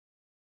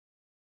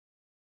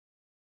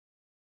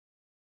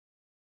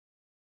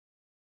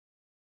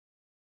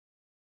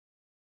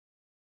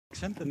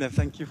introduction, and then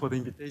thank you for the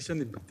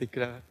invitation, in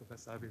particular,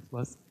 Professor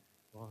Abis.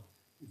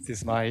 This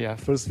is my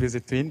first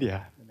visit to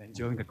India, and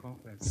enjoying the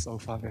conference so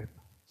far very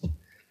much.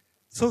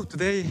 So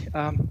today,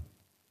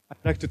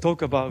 I'd like to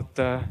talk about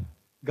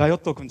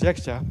Gaiotto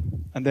conjecture,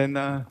 and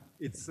then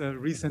its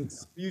recent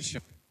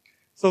solution.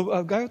 So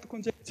Gaiotto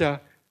conjecture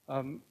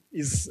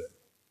is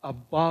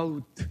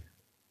about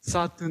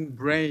certain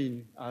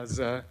brane, as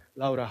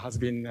Laura has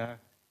been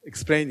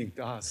explaining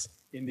to us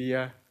in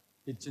the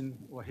Hitchin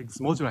or Higgs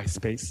moduli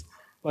space.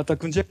 But the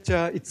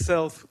conjecture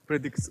itself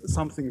predicts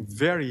something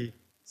very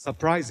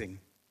surprising.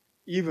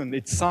 Even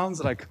it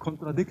sounds like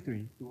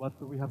contradictory to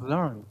what we have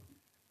learned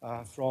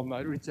from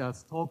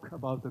Richard's talk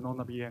about the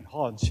non-abelian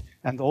Hodge,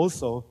 and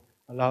also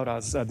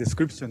Laura's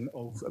description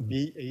of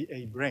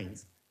BAA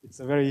branes.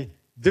 It's a very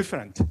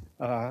different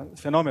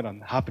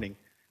phenomenon happening.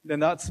 Then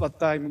that's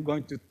what I'm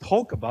going to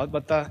talk about,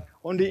 but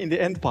only in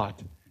the end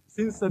part.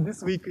 Since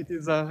this week it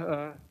is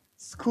a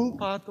school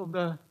part of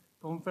the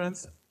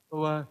conference,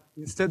 so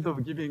instead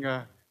of giving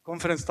a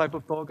conference type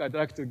of talk, I'd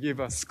like to give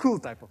a school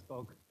type of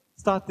talk,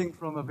 starting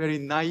from a very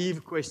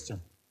naive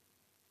question.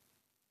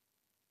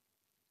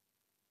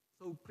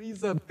 So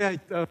please bear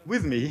it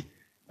with me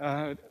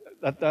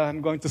that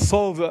I'm going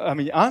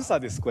to answer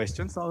this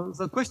question. So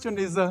the question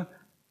is,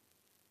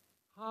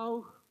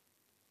 how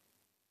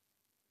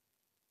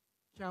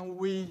can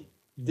we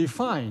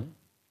define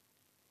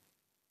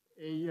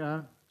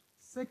a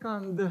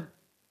second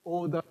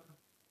order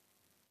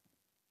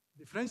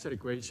differential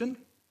equation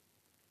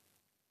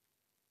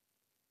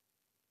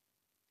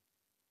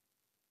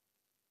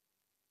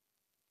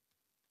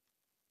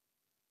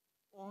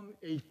on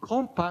a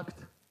compact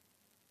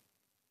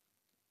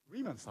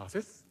Riemann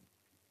surface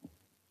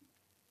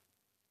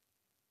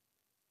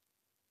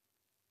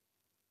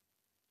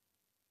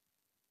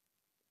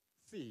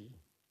C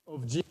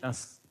of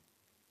genus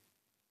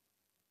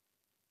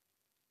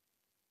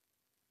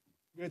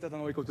greater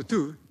than or equal to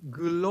 2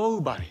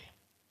 globally.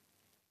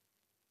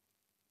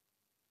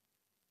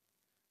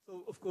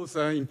 So, of course,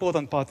 the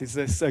important part is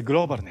this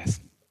globalness.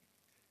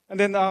 And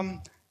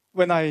then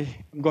when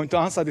I am going to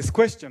answer this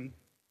question,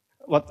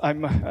 what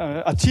I'm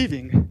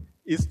achieving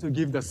is to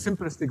give the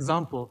simplest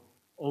example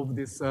of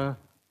this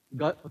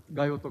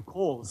Gaiotto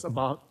calls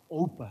about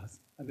opus.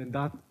 And then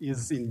that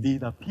is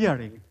indeed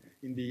appearing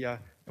in the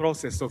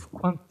process of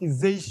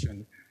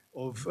quantization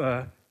of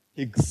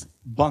Higgs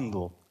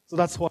bundle. So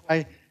that's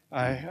why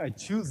I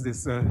choose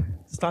this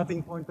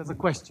starting point as a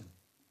question.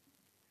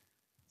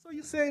 So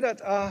you say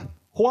that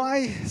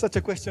why such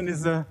a question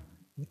is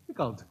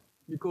difficult?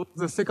 Because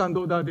the second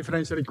order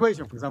differential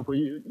equation, for example,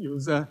 you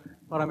use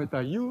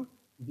parameter u,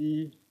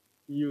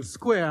 du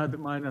squared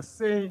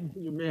minus a,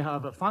 you may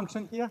have a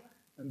function here,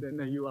 and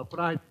then you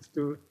apply it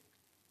to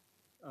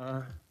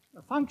a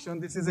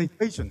function. This is an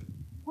equation.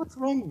 What's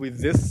wrong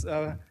with this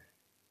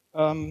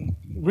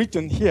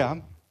written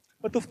here?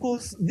 But of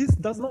course, this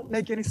does not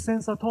make any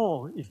sense at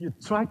all if you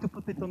try to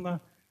put it on a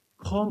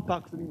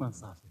compact Riemann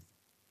surface.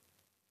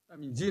 I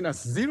mean,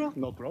 genus 0,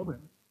 no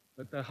problem.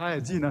 But a higher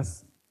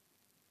genus,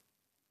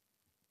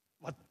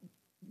 what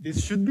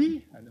this should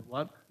be, and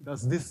what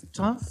does this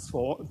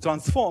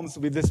transforms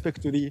with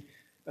respect to the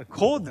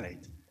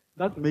coordinate,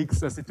 that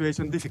makes the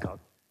situation difficult.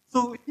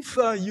 So if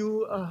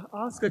you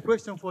ask a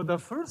question for the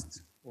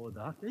first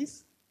order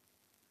case,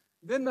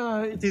 then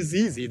it is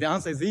easy, the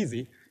answer is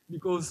easy,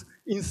 because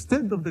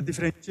instead of the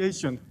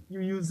differentiation, you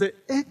use the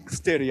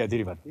exterior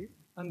derivative,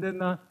 and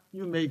then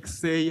you make,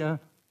 say,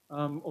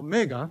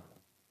 omega,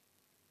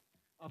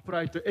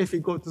 apply to f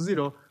equal to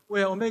 0,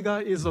 where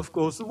omega is, of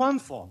course, one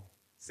form,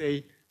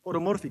 say,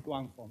 holomorphic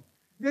one form.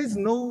 There is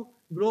no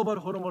global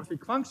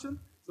holomorphic function,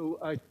 so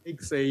I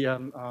take, say,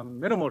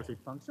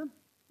 meromorphic function.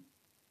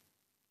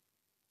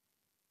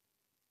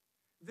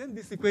 Then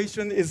this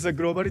equation is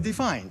globally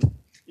defined.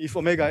 If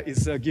omega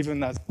is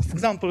given as, for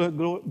example, a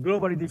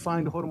globally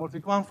defined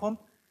holomorphic one form,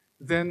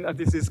 then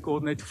this is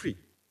coordinate free,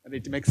 and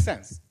it makes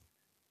sense.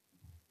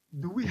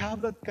 Do we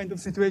have that kind of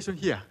situation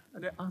here?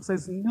 And the answer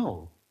is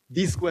no.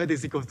 D squared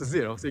is equal to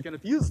 0, so you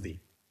cannot use D.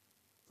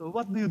 So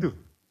what do you do?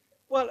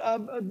 Well,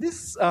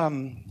 this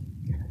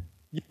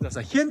gives us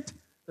a hint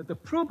that the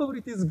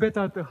probability is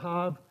better to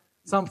have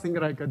something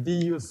like a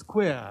du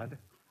squared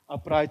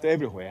applied to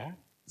everywhere,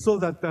 so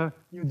that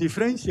you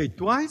differentiate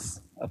twice,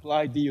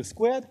 apply du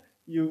squared,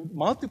 you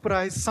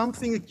multiply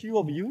something q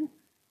of u,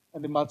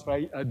 and then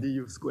multiply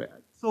du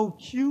squared. So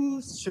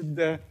q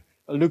should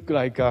look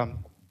like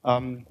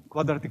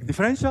quadratic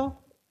differential.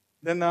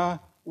 Then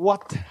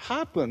what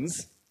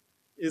happens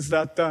is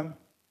that,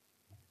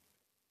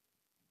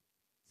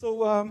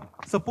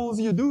 suppose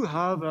you do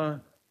have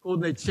a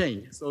coordinate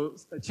change.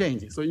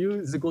 So u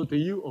is equal to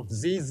u of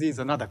z, z is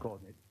another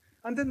coordinate.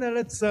 And then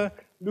let's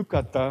look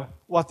at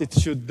what it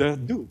should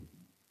do.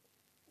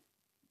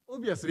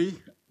 Obviously,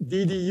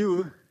 d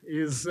du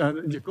is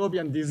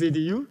Jacobian dz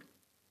du,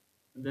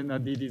 and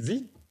then d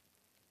dz.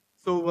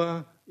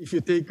 So if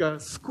you take a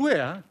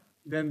square,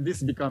 then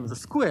this becomes a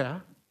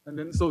square, and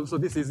then so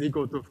this is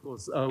equal to, of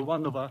course,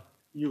 1 over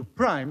u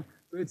prime.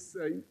 So it's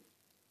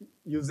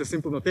use the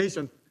simple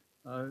notation.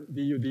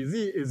 du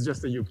dz is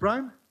just a u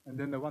prime, and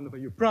then the 1 over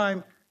u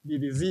prime, d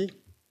dz,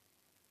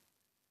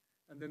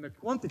 and then the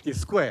quantity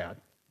squared.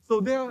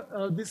 So there,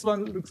 this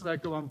one looks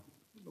like 1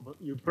 over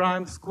u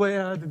prime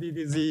squared, d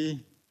dz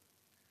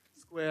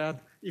squared.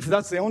 If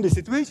that's the only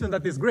situation,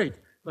 that is great.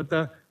 But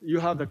you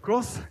have the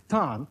cross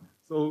term,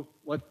 so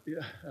what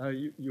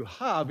you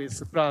have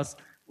is plus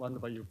 1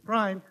 over u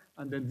prime,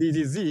 and then d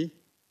dz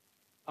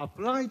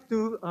applied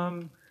to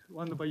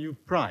 1 over u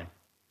prime,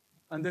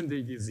 and then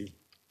d dz.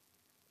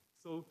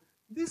 So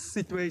this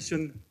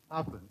situation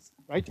happens,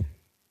 right?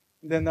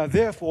 Then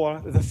therefore,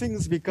 the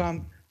things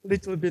become a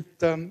little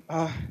bit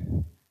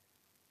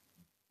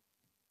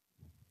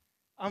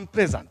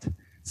unpleasant.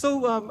 So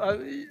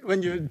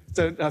when you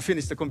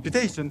finish the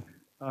computation,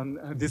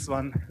 this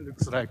one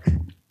looks like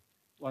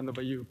 1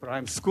 over u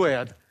prime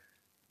squared.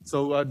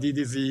 So d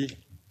dz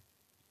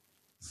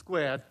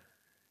squared.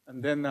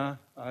 And then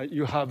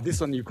you have this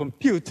one you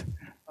compute.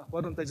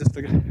 Why don't I just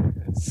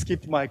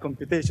skip my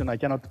computation? I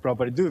cannot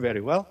probably do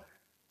very well.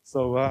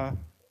 So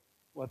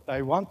what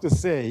I want to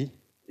say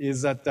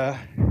is that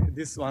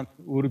this one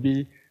would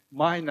be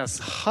minus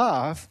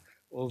half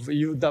of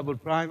u double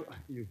prime,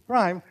 u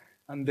prime,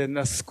 and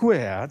then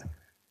squared.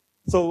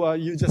 So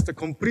you just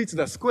complete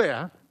the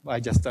square by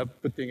just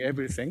putting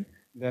everything.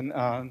 Then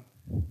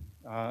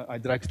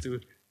I'd like to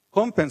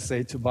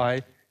compensate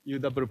by u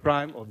double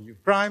prime of u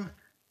prime,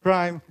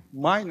 prime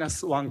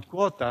minus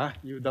 1/4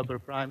 u double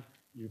prime,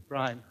 u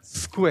prime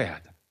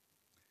squared.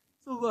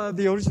 So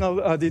the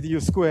original du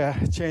square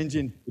change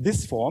in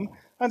this form,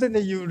 and then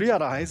you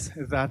realize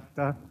that,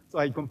 so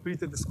I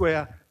completed the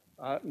square.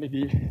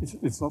 Maybe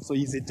it's not so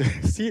easy to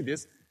see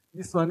this.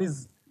 This one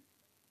is,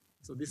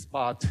 so this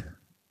part,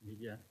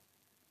 maybe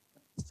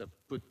just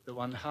put the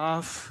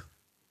 1/2,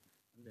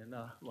 and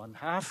then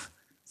 1/2.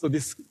 So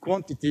this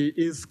quantity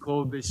is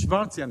called the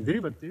Schwarzian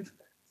derivative.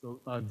 So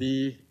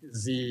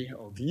dz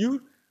of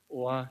u,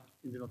 or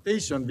in the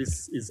notation,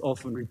 this is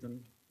often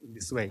written in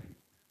this way.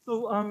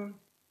 So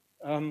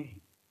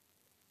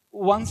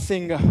one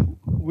thing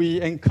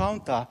we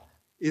encounter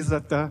is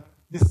that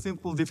this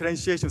simple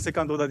differentiation,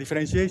 second order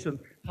differentiation,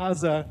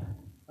 has a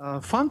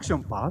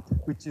function part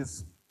which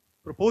is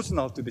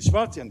proportional to the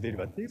Schwarzian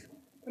derivative.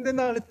 And then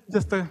let's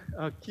just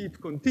keep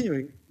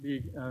continuing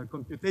the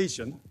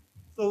computation.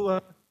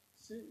 So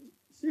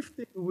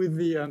shifting with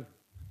the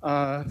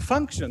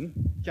function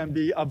can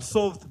be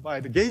absorbed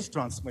by the gauge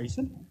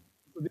transformation.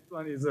 So this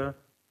one is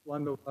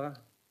 1 over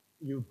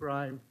u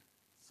prime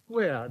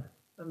squared.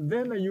 And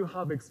then you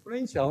have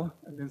exponential,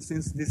 and then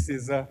since this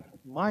is a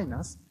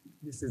minus,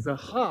 this is a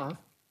half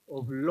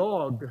of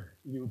log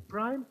u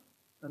prime,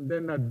 and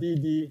then a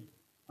dd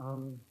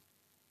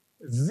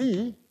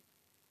z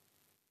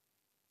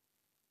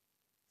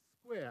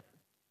squared.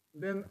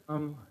 Then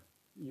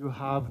you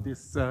have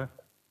this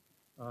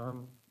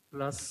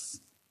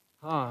plus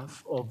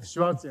half of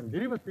Schwarzian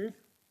derivative,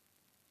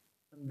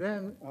 and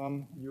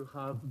then you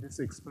have this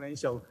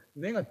exponential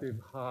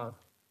negative half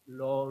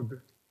log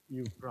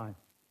u prime.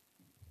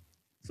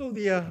 So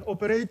the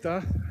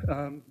operator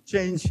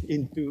changed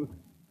into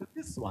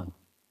this one.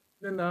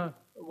 Then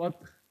what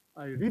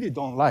I really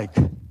don't like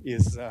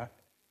is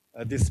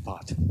this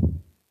part.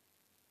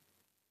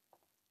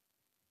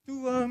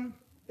 To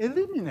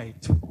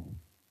eliminate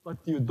what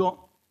you don't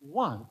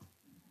want,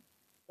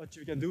 what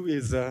you can do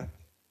is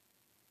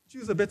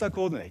choose a better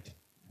coordinate.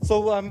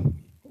 So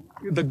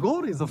the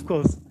goal is, of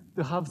course,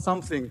 to have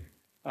something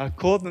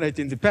coordinate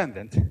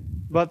independent,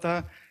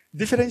 but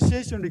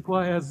differentiation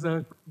requires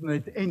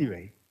coordinate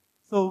anyway.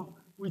 So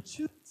we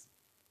choose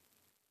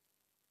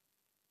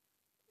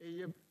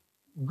a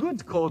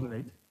good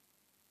coordinate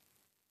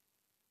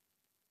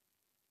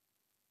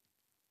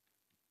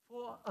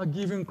for a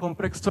given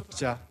complex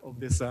structure of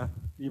this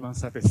Riemann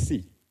surface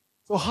C.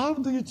 So how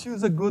do you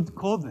choose a good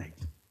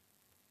coordinate?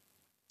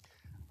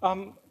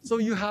 So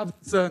you have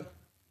the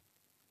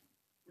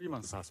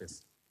Riemann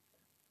surface.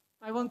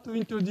 I want to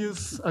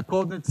introduce a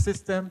coordinate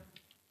system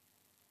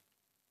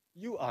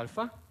U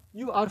alpha.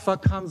 U alpha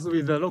comes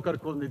with a local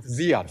coordinate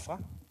Z alpha.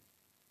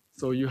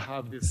 So you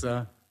have this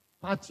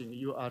patching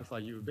U alpha,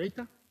 U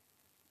beta.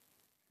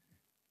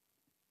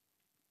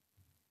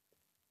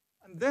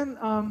 And then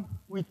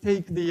we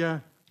take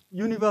the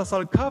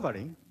universal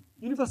covering.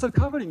 Universal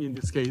covering in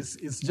this case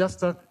is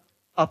just an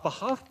upper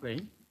half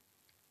plane.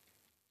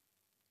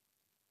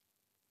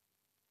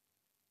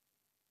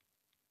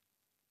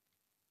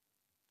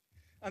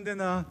 And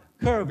then a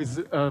curve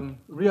is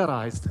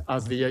realized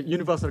as the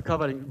universal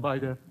covering by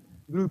the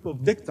group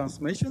of deck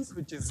transformations,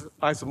 which is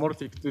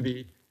isomorphic to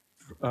the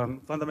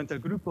fundamental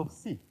group of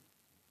C.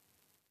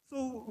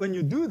 So when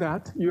you do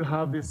that, you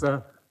have this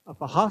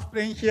upper half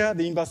plane here,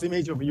 the inverse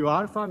image of U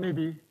alpha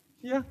maybe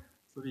here.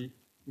 So the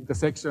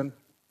intersection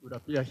would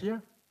appear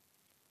here.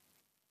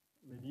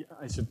 Maybe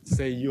I should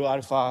say U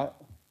alpha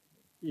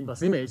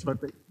inverse image,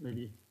 but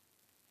maybe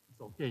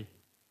it's okay.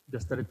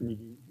 Just let me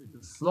be a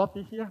little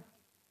sloppy here.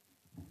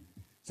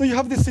 So you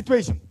have this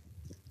situation.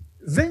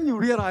 Then you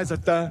realize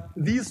that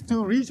these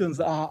two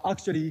regions are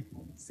actually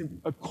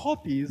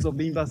copies of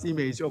the inverse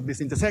image of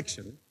this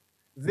intersection.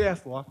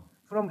 Therefore,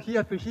 from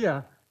here to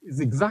here is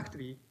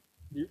exactly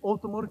the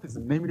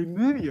automorphism, namely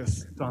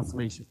Möbius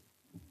transformation.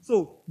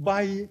 So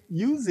by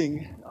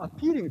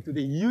appealing to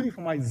the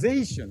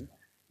uniformization,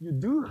 you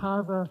do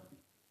have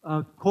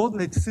a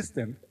coordinate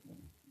system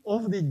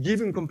of the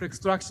given complex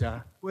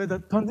structure where the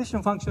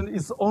transition function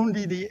is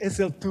only the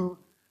SL2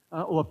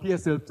 or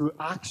PSL2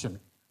 action.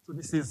 So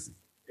this is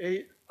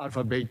A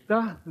alpha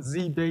beta,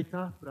 Z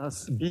beta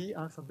plus B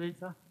alpha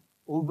beta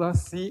over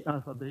C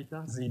alpha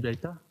beta, Z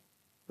beta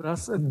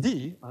plus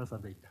D alpha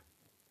beta.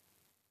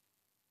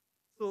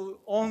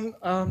 So on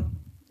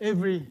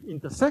every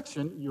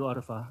intersection, U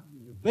alpha,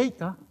 U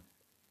beta,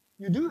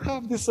 you do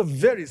have this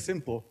very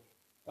simple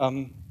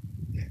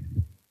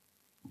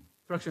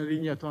fractional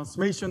linear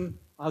transformation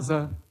as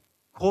a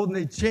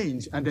coordinate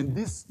change, and then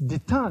this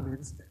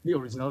determines the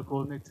original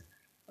coordinate,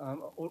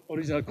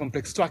 original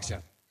complex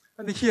structure.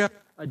 And here,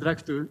 I'd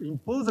like to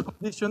impose a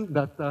condition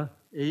that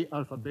A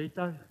alpha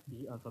beta,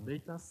 B alpha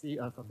beta, C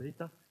alpha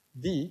beta,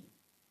 D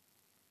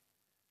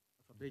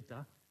alpha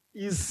beta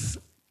is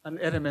an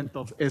element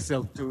of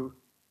SL2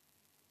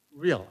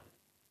 real,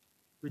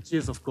 which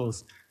is, of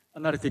course,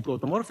 analytic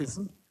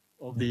automorphism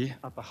of the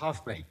upper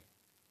half plane.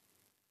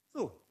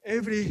 So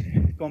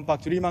every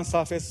compact Riemann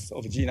surface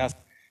of genus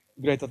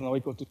greater than or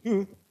equal to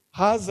 2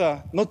 has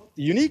not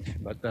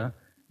unique, but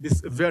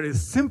this very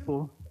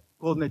simple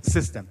coordinate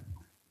system.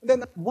 And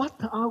then what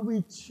are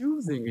we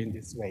choosing in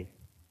this way?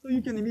 So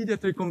you can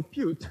immediately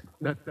compute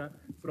that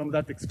from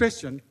that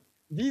expression,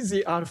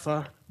 dz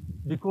alpha,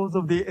 because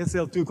of the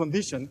SL2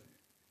 condition,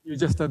 you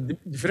just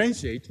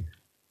differentiate.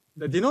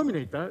 The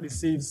denominator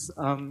receives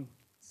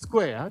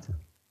squared,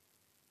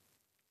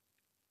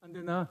 and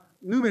then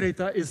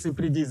numerator is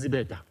simply dz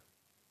beta.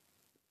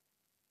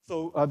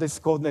 So this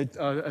coordinate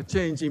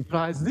change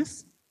implies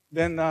this.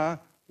 Then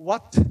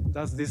what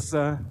does this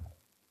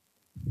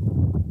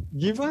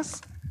give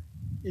us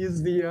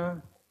is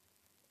the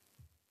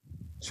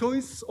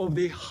choice of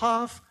the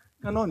half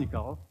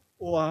canonical,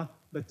 or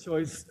the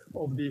choice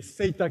of the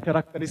theta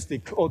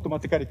characteristic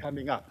automatically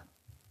coming up.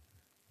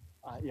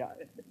 Yeah,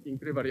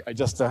 incredibly, I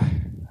just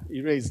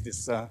erased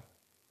this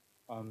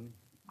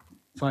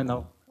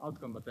final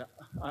outcome, but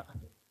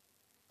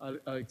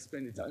I'll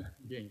explain it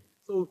again.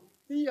 So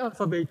D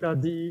alpha beta,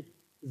 D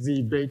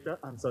Z beta,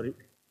 I'm sorry,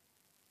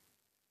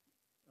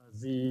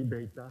 Z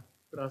beta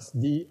plus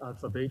D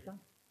alpha beta.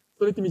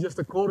 So let me just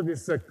call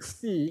this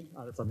C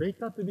alpha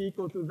beta to be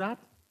equal to that.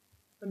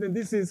 And then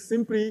this is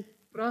simply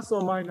plus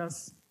or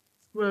minus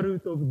square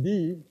root of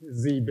D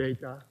Z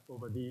beta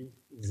over D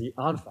Z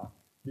alpha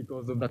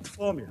because of that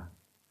formula.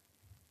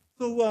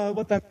 So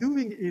what I'm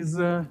doing is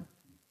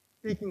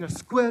taking a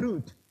square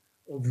root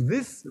of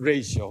this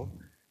ratio.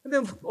 And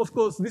then, of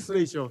course, this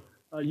ratio,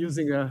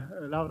 using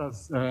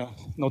Laura's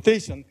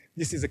notation,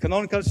 this is a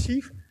canonical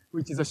sheaf,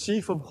 which is a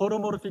sheaf of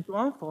holomorphic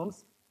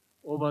one-forms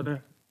over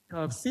the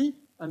curve C.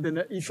 And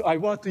then if I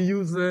were to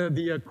use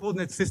the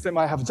coordinate system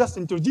I have just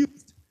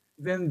introduced,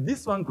 then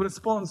this one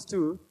corresponds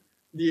to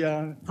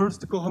the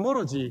first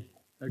cohomology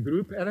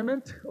group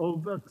element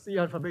of C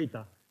alpha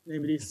beta,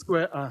 namely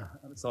square,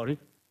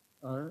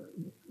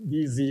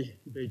 dz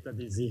beta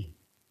dz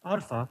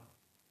alpha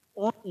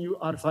on U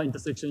alpha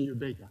intersection U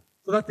beta.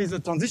 So that is a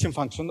transition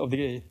function of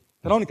the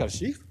canonical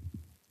sheaf.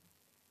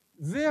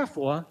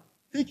 Therefore,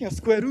 taking a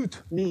square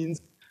root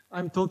means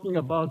I'm talking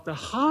about the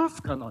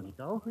half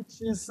canonical,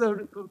 which is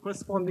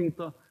corresponding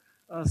to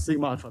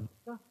sigma alpha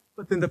beta.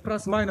 But then the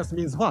plus minus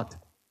means what?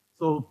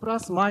 So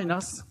plus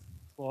minus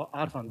for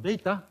alpha and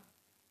beta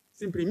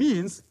simply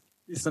means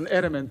it's an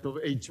element of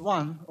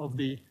H1 of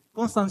the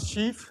constant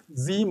sheaf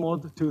Z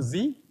mod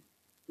 2Z,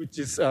 which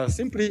is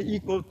simply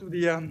equal to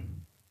the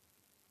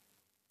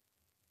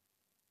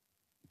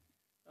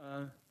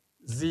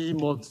Z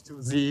mod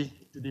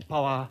 2Z to the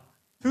power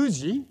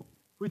 2G,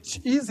 which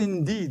is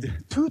indeed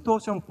two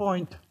torsion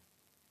point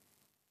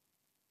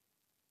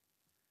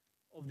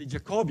of the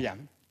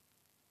Jacobian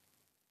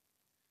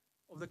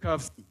of the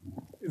curve C.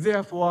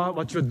 Therefore,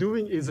 what you're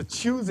doing is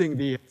choosing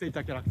the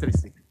theta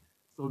characteristic.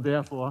 So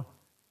therefore,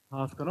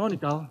 half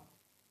canonical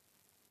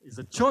is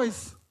a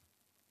choice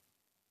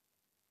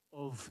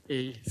of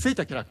a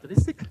theta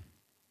characteristic.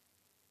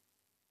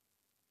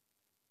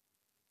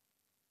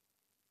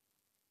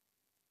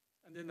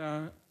 And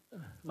then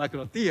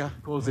Michael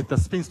Atiyah calls it a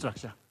spin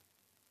structure.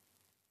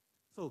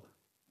 So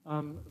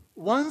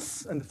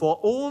once and for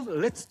all,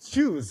 let's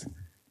choose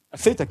a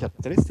theta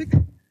characteristic,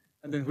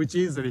 and then which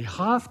is the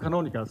half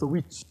canonical, so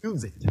we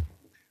choose it.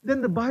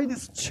 Then by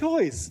this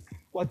choice,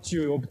 what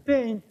you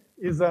obtain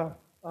is a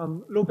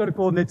local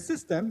coordinate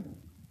system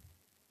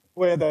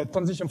where the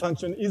transition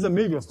function is a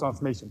Möbius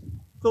transformation.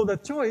 So the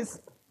choice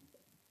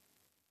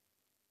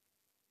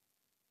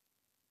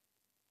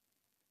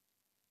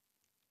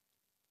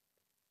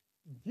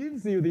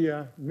gives you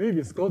the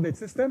Möbius coordinate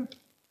system.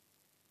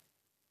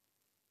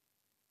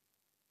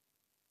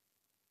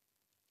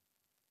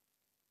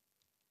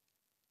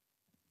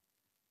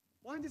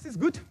 Why this is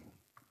good?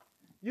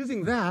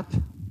 Using that,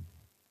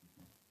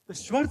 the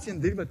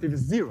Schwarzian derivative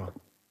is 0.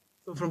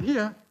 So from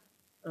here,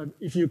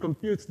 if you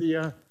compute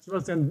the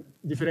Schwarzschild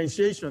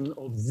differentiation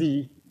of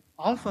Z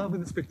alpha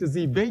with respect to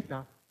Z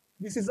beta,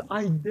 this is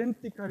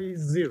identically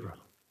 0.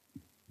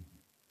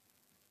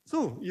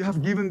 So you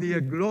have given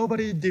the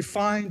globally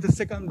defined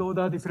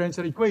second-order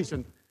differential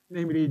equation,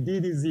 namely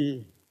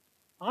ddz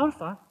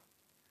alpha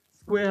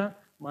square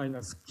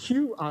minus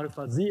q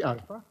alpha z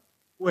alpha,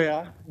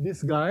 where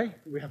this guy,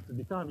 we have to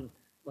determine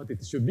what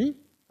it should be,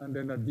 and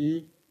then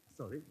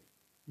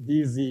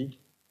dz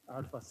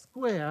alpha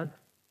squared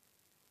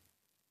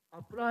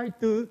applied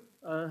to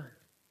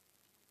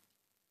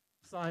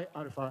psi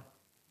alpha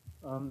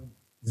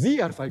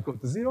z alpha equal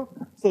to 0.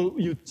 So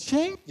you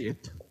change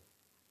it.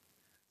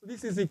 So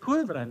this is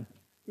equivalent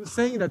to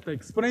saying that the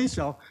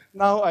exponential,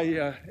 now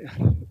I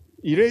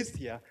erased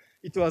here,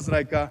 it was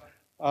like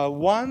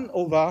 1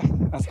 over,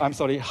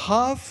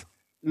 half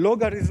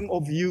logarithm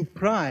of u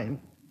prime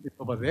is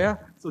over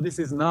there. So this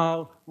is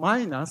now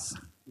minus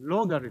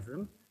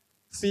logarithm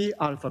c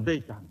alpha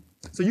beta.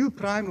 So u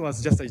prime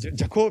was just a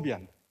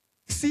Jacobian.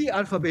 C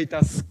alpha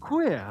beta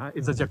square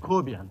is a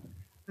Jacobian.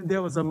 And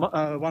there was a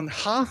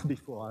 1/2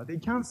 before, they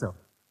cancel.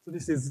 So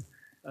this is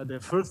the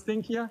first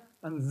thing here.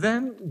 And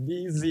then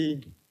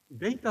dz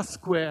beta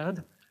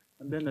squared,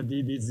 and then the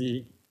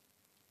ddz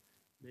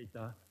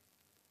beta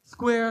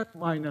squared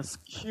minus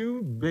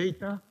q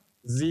beta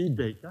z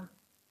beta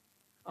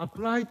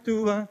applied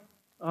to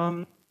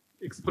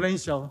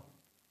exponential.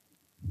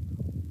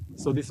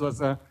 So this was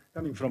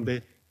coming from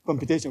the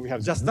computation we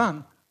have just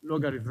done,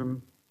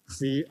 logarithm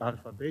c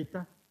alpha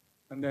beta,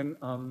 and then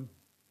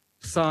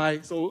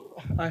psi. So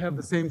I have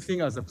the same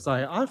thing as a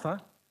psi alpha,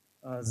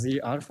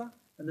 z alpha,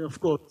 and then of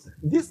course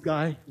this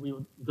guy we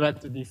would like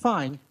to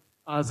define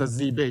as a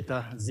z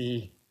beta,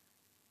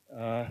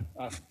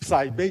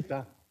 psi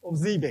beta of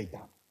z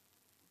beta.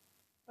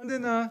 And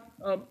then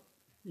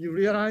you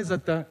realize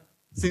that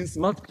since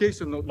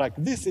multiplication like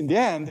this in the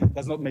end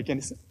does not make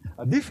any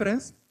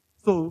difference,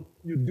 so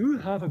you do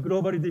have a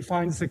globally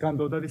defined second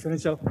order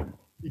differential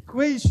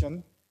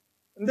equation.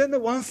 And then the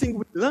one thing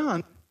we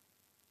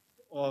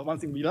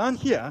learned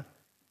here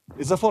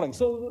is the following.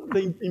 So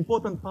the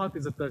important part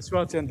is that the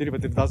Schwarzschild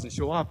derivative doesn't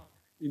show up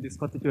in this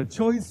particular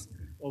choice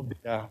of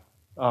the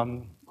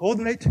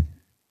coordinate.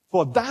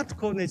 For that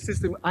coordinate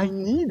system, I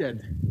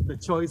needed the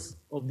choice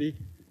of the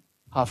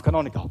half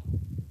canonical.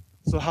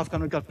 So half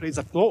canonical plays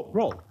a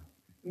role.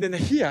 And then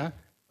here,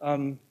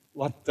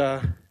 what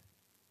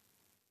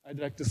I'd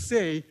like to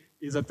say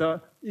is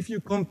that if you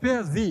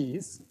compare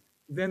these,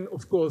 then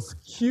of course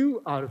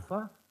q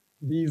alpha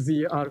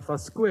dz alpha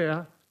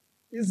square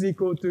is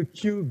equal to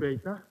q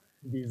beta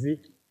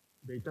dz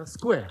beta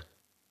square,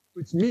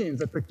 which means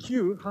that the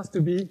q has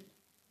to be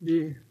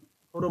the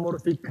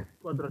holomorphic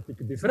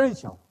quadratic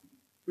differential,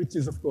 which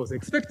is of course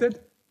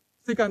expected.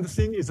 Second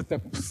thing is that the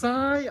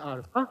psi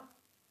alpha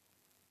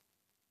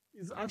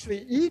is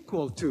actually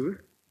equal to,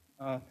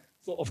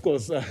 so of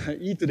course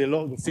e to the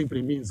log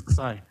simply means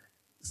psi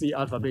c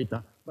alpha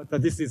beta, but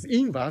this is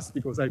inverse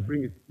because I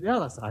bring it to the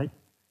other side,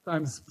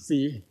 times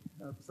c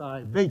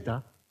psi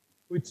beta,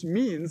 which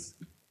means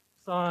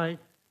psi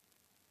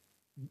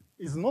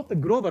is not a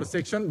global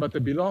section, but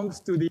it belongs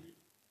to the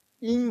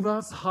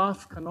inverse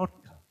half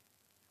canonical.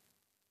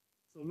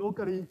 So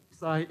locally,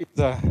 psi is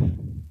a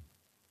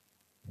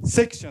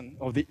section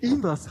of the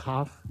inverse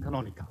half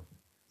canonical.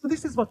 So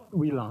this is what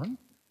we learned.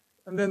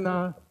 And then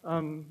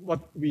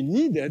what we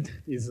needed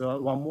is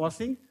one more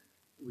thing.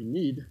 We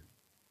need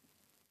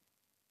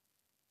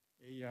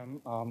a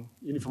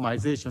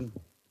uniformization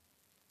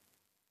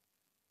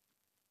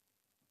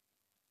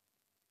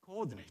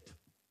coordinate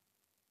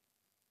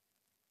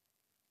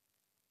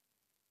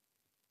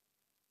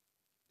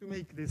to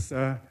make this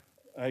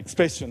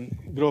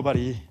expression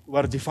globally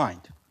well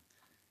defined.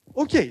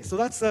 Okay, so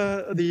that's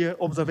the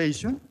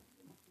observation.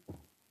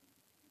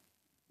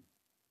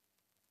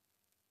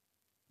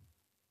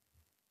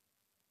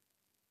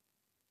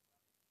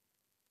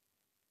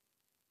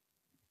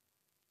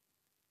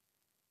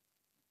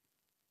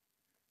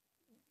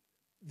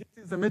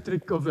 This is the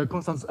metric of the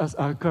constant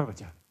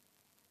curvature.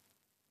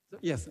 So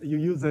yes, you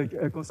use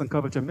a constant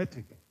curvature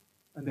metric,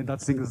 and then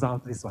that singles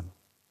out this one.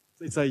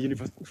 So it's a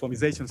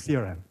uniformization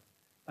theorem.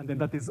 And then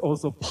that is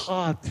also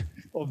part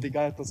of the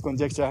Gaiotto's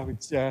conjecture,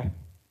 which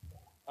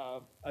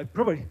I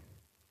probably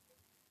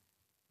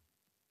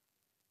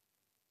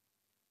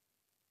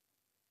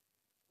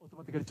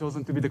automatically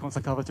chosen to be the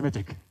constant curvature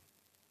metric.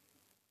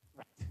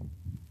 Right.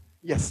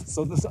 Yes,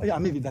 so this, yeah,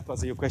 maybe that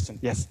was your question,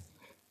 yes.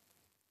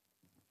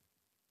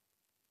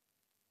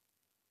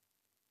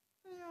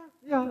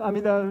 Yeah, I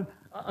mean,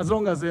 as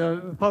long as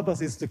the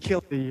purpose is to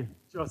kill the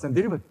Schwarzschild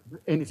derivative,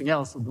 anything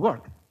else would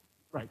work,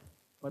 right?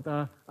 But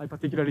I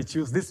particularly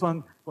choose this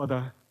one for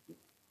the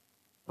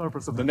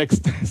purpose of the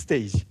next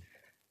stage.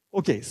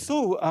 Okay,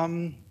 so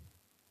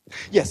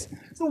yes.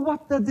 So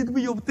what did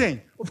we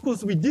obtain? Of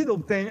course, we did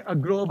obtain a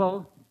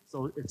global.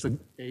 So it's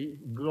a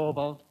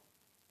global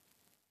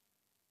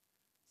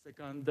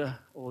second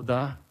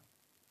order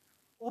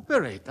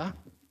operator.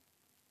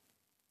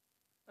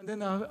 And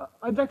then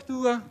I'd like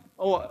to,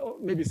 or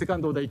maybe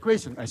second order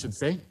equation, I should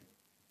say.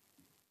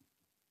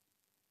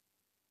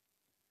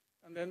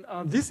 And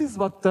then this is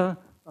what the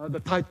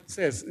title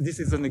says. This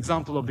is an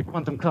example of the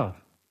quantum curve.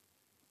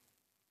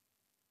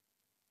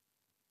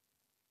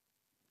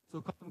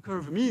 So quantum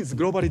curve means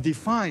globally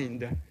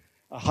defined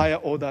a higher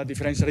order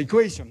differential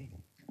equation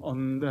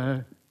on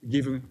the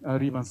given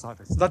Riemann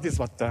surface. That is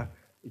what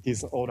it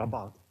is all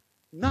about.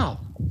 Now,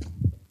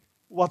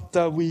 what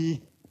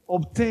we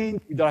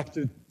obtained, we'd like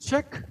to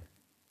check.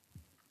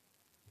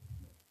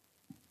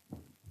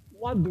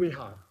 What do we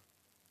have?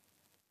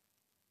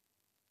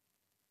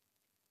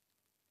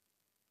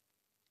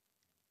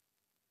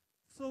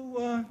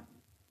 So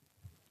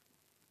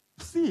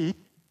C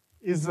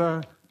is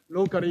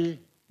locally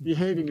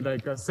behaving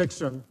like a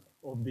section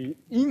of the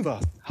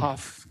inverse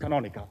half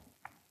canonical.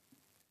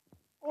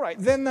 All right,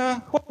 then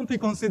why don't we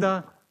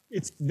consider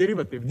its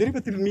derivative?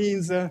 Derivative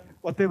means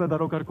whatever the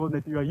local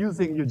coordinate you are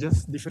using, you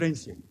just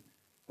differentiate.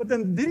 But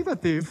then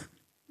derivative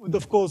would,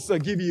 of course,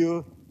 give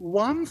you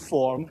one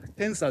form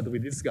tensored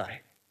with this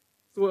guy.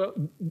 So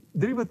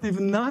derivative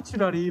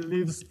naturally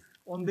lives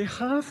on the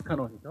half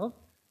canonical,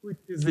 which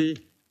is the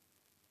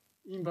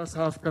inverse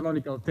half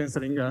canonical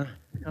tensoring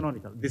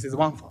canonical. This is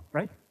one form,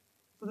 right?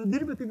 So the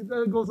derivative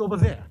goes over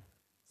there.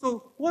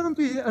 So why don't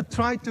we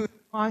try to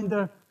find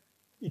the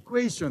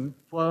equation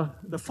for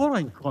the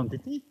following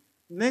quantity,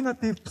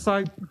 negative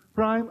psi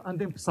prime and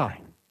then psi.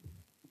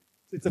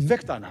 So it's a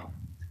vector now.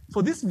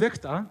 For this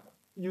vector,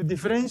 you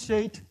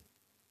differentiate,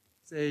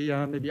 say,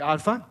 maybe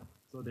alpha.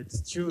 So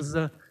let's choose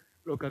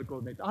local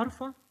coordinate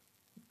alpha.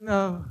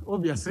 Now,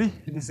 obviously,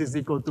 this is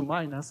equal to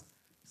minus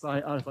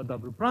psi alpha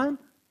double prime,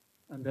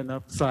 and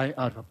then psi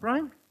alpha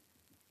prime.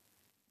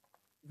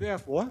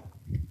 Therefore,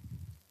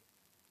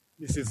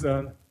 this is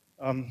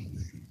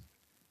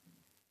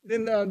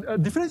then a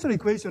differential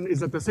equation is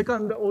that the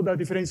second order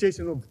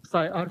differentiation of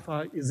psi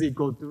alpha is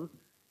equal to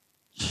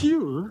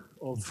Q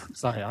of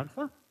psi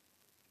alpha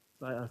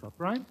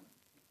prime.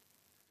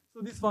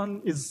 So this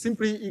one is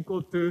simply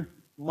equal to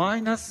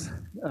minus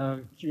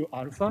Q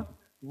alpha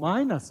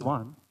minus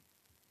 1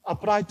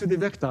 applied to the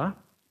vector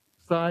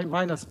psi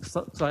minus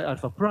psi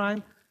alpha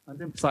prime and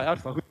then psi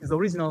alpha, which is the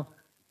original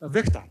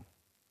vector.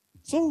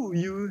 So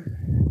you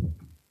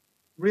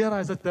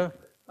realize that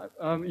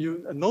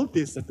you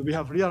notice that we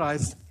have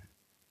realized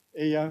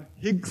a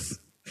Higgs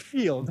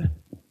field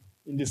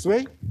in this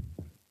way.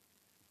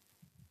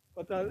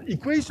 But the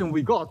equation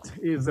we got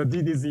is a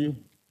ddz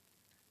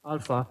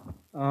alpha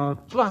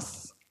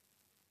plus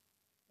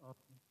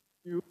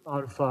Q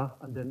alpha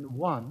and then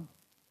 1,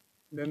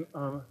 then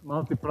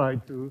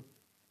multiplied to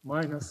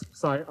minus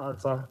psi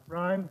alpha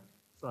prime,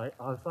 psi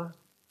alpha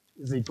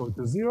is equal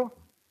to 0.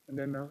 And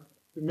then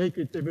to make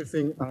it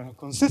everything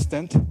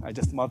consistent, I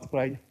just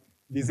multiplied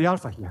dz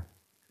alpha here.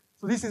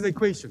 So this is the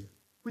equation,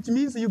 which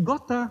means you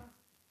got a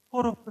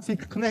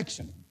holomorphic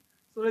connection.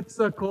 So let's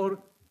call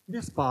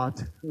this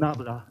part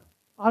nabla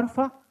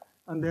alpha,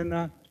 and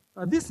then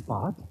this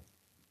part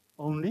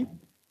only.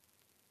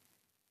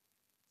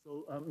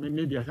 So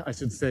maybe I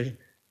should say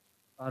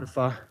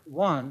alpha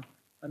 1,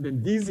 and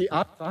then dz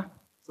alpha.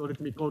 So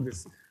let me call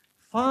this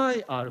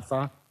phi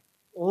alpha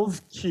of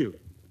Q.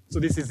 So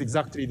this is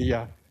exactly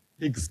the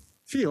Higgs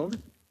field.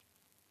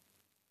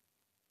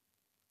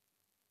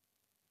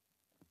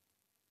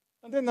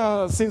 And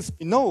then since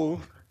we know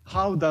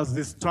how does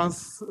this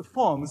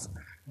transforms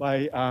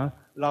by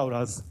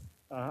Laura's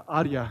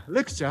earlier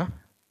lecture,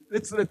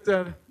 let's let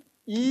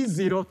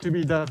E0 to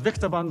be the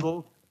vector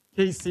bundle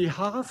Kc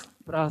half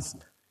plus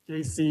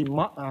Kc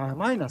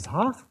minus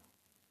half,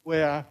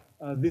 where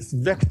this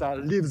vector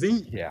lives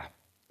in here,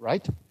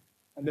 right?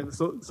 And then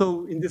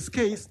so in this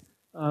case,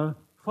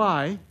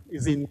 phi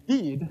is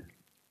indeed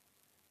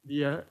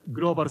the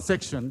global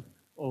section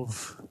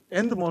of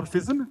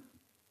endomorphism.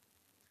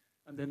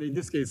 And then in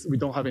this case, we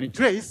don't have any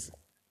trace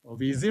of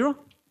E0,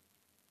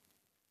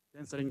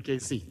 tensoring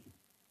Kc.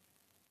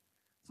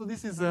 So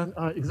this is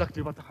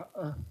exactly what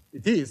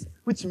it is,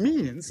 which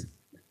means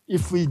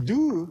if we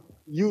do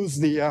use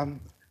the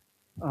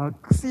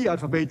C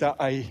alpha beta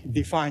I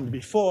defined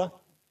before,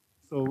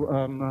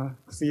 so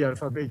C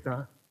alpha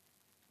beta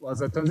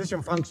was a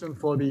transition function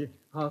for the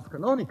half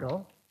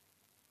canonical.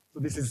 So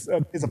this is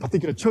a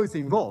particular choice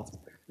involved.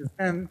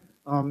 And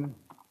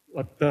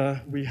what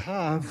we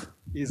have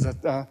is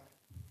that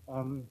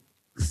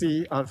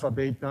C alpha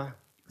beta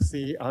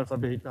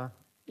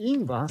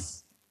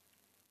inverse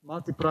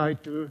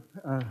multiplied to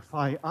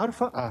phi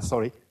alpha, I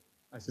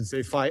should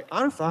say phi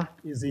alpha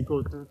is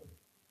equal to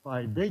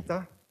phi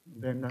beta,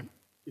 then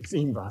it's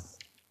inverse.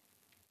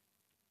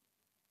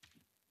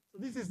 So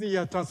this is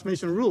the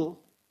transformation rule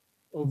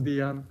of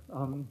the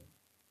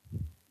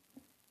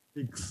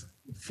Higgs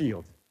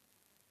field.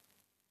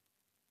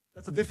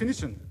 That's a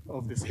definition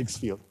of this Higgs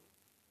field.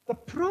 The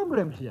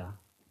problem here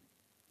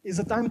is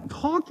that I'm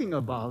talking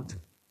about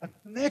a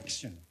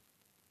connection.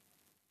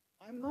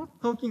 I'm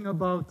not talking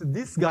about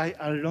this guy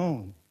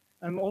alone.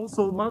 I'm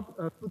also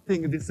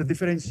putting this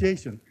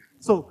differentiation.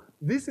 So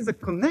this is a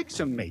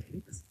connection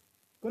matrix.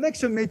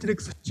 Connection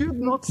matrix should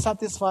not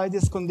satisfy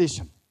this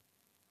condition,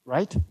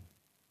 right?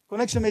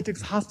 Connection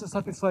matrix has to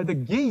satisfy the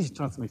gauge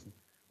transformation.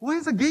 Where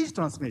is the gauge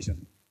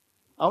transformation?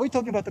 Are we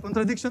talking about the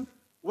contradiction?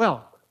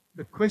 Well,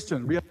 the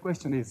question, real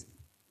question is,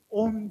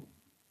 on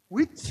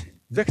which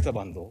vector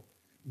bundle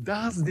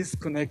does this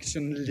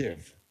connection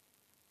live?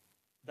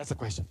 That's the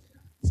question.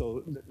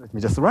 So let me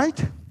just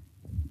write.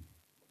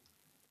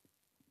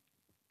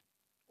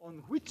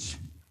 On which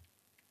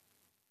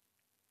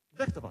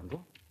vector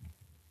bundle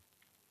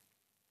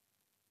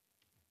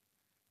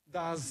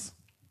does,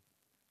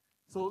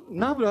 so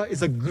nabla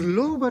is a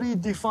globally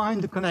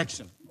defined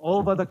connection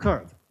over the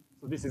curve.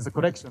 So this is a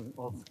correction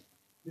of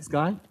this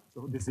guy.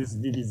 So this is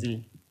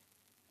ddz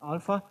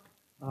alpha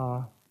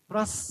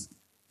plus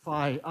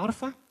phi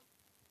alpha,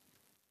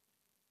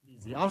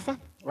 dz alpha,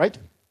 right?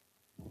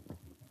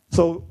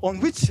 So on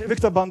which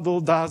vector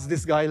bundle does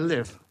this guy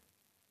live?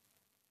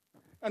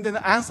 And then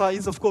the answer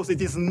is, of course,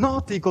 it is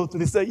not equal to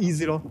this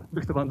E0,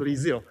 vector bundle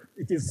E0.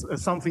 It is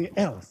something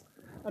else.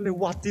 And then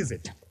what is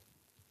it?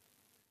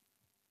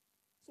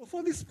 So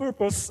for this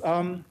purpose,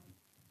 and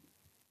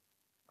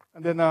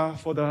then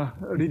for the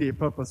really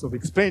purpose of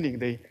explaining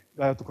the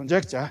Gaiotto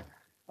conjecture,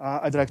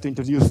 I'd like to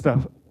introduce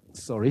the,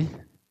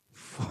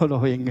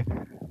 following,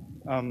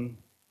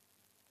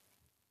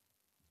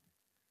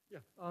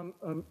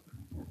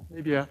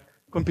 maybe a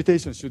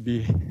computation should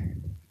be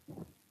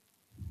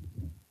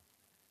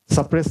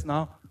suppressed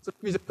now. So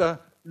let me just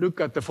look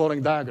at the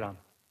following diagram.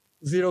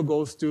 0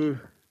 goes to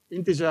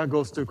integer,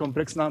 goes to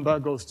complex number,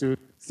 goes to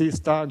C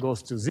star,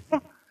 goes to 0.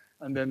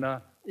 And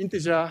then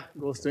integer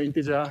goes to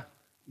integer,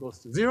 goes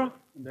to 0.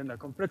 And then the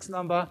complex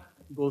number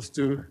goes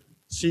to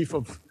sheaf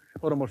of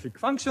holomorphic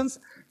functions,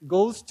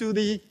 goes to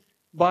the,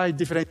 by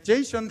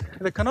differentiation,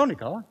 the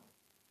canonical.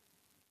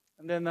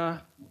 And then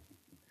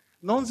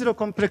non-zero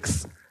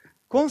complex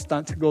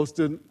constant goes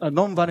to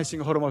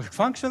non-vanishing holomorphic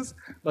functions,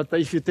 but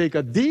if you take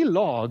a d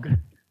log,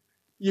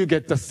 you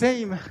get the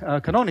same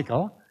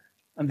canonical,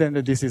 and then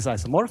this is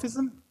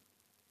isomorphism.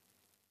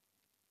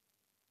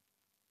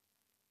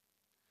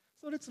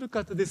 So let's look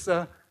at this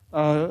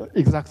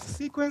exact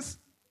sequence.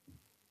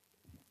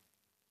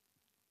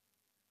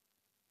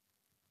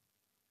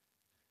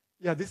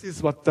 Yeah, this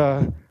is what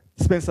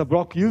Spencer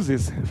Bloch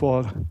uses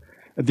for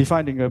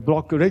defining a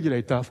Bloch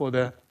regulator for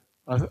the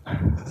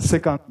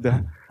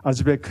second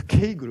algebraic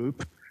K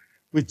group,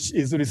 which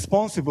is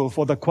responsible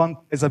for the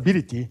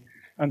quantizability.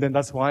 And then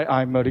that's why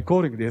I'm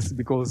recording this,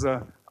 because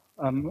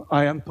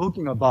I am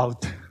talking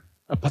about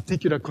a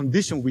particular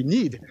condition we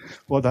need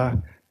for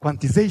the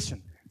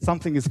quantization.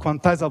 Something is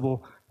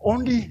quantizable,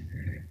 only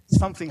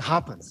something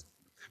happens.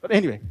 But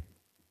anyway,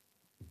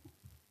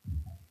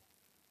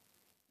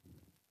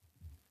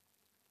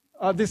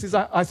 this is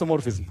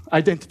isomorphism,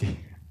 identity.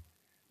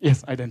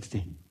 Yes,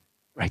 identity,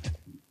 right.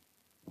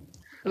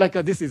 Like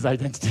this is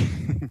identity,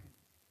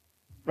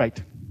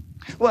 right.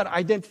 Well,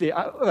 identity,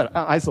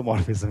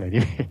 isomorphism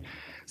anyway.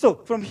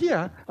 So from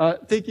here,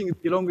 taking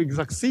the long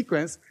exact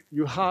sequence,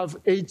 you have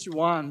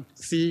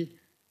H1C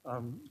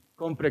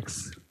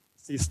complex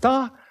C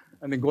star,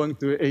 and then going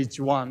to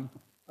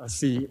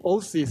H1C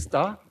OC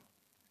star.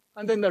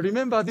 And then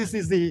remember, this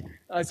is the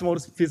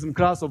isomorphism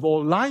class of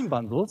all line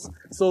bundles.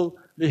 So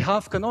the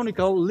half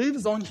canonical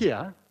lives on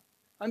here,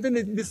 and then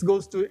this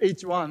goes to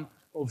H1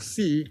 of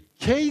C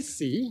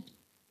KC.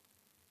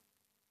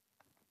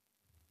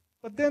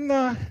 But then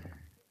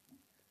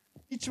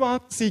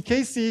H1 C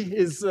KC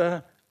is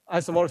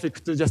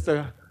isomorphic to just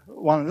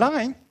one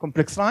line,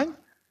 complex line.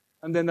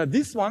 And then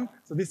this one,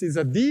 so this is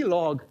a D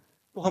log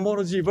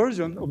cohomology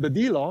version of the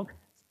D log.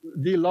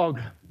 D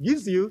log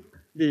gives you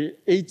the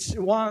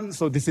H1,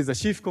 so this is a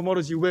sheaf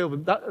cohomology way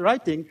of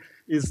writing,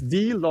 is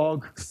D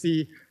log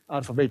C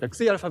alpha beta.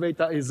 C alpha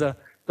beta is a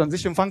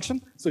transition function,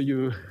 so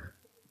you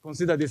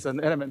consider this an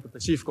element of the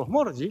sheaf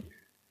cohomology.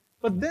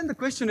 But then the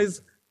question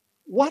is,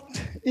 what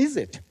is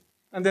it?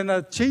 And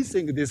then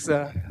chasing this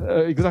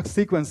exact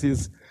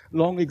sequences,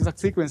 long exact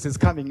sequences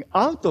coming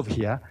out of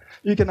here,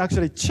 you can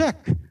actually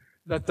check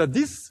that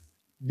this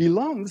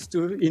belongs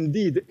to,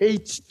 indeed,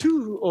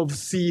 H2 of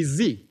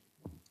CZ.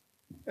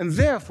 And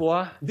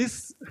therefore,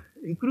 this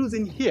includes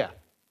in here,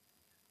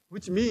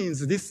 which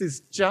means this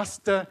is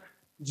just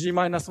G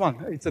minus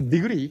 1. It's a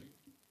degree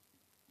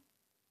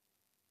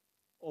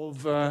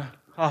of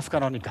half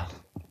canonical.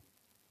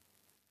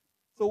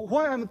 So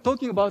what I'm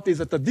talking about is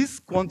that this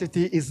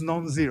quantity is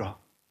non-zero.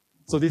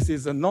 So this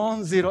is a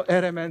non-zero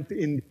element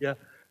in the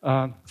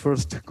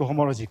first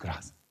cohomology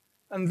class.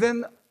 And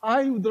then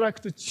I would like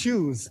to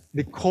choose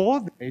the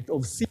coordinate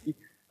of C,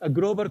 a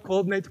global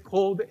coordinate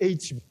called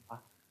H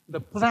bar,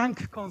 the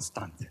Planck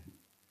constant.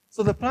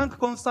 So the Planck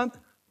constant,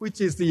 which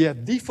is the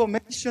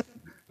deformation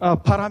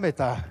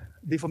parameter,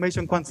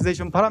 deformation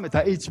quantization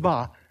parameter, H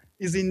bar,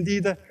 is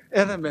indeed an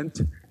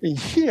element in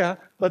here,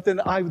 but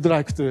then I would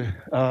like to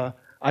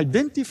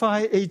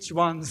identify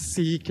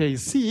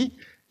H1CKC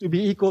to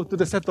be equal to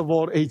the set of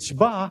all H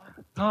bar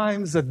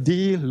times the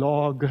D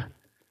log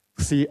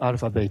C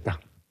alpha beta.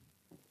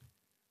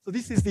 So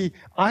this is the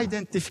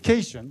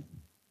identification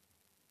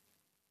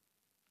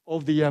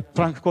of the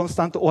Planck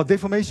constant or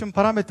deformation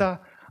parameter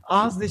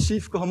as the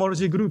sheaf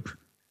cohomology group.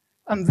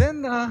 And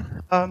then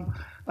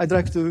I'd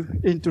like to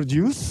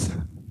introduce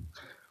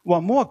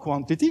one more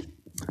quantity,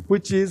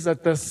 which is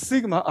that the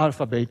sigma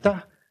alpha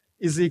beta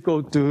is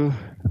equal to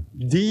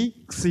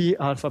dc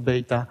alpha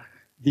beta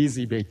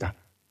dz beta.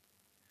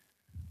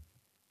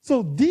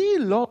 So d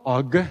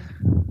log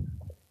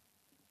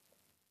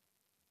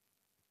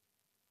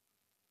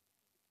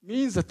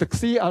means that the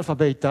c alpha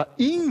beta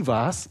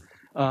inverse,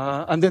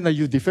 and then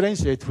you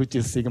differentiate which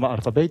is sigma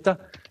alpha beta.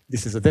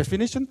 This is a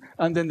definition,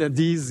 and then the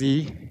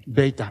dz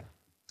beta.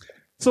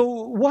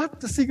 So what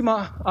the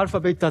sigma alpha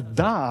beta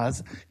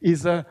does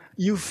is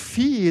you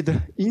feed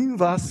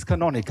inverse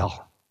canonical.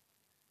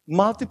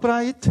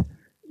 Multiply it,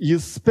 you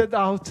spread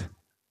out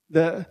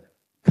the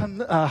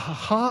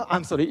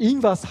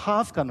inverse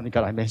half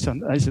canonical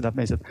I should have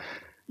mentioned.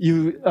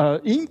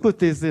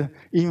 Input is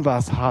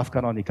inverse half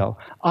canonical.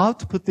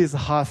 Output is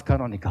half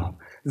canonical.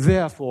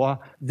 Therefore,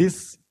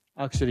 this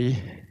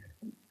actually,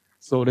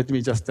 so let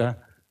me just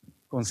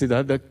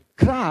consider the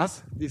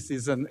class. This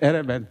is an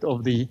element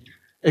of the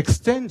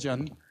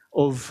extension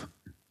of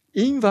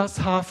inverse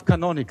half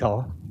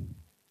canonical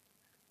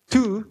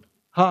to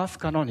half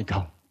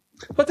canonical.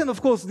 But then, of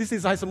course, this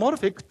is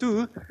isomorphic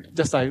to,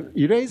 just I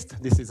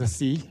erased, this is a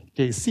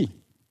CKC,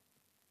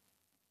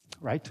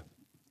 right?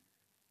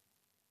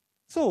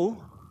 So,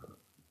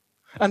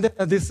 and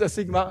then this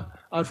sigma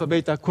alpha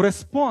beta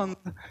corresponds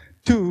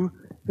to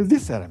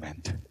this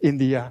element in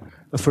the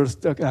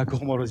first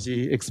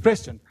cohomology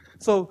expression.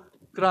 So,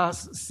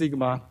 class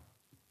sigma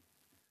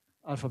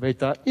alpha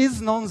beta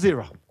is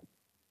non-zero.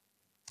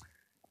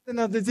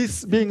 Then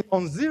this being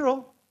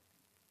non-zero,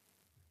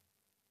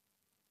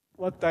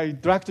 what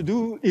I'd like to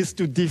do is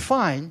to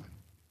define.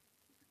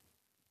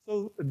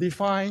 So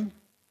define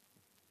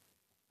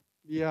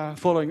the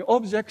following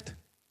object.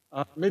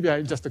 Maybe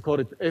I just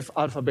call it F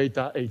alpha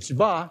beta H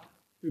bar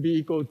to be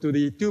equal to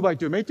the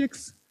 2x2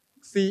 matrix,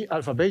 C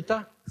alpha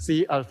beta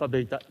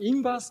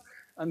inverse,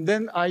 and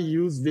then I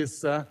use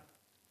this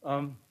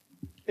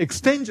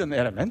extension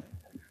element.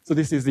 So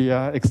this is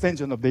the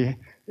extension of the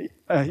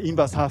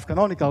inverse half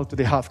canonical to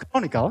the half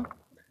canonical.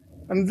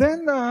 And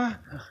then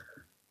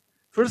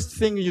first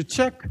thing you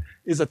check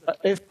is that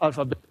F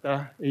alpha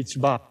beta H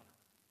bar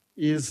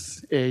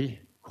is a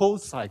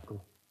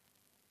co-cycle,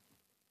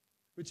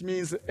 which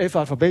means F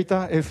alpha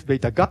beta, F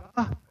beta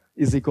gamma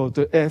is equal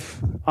to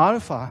F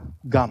alpha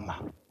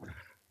gamma.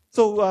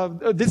 So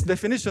this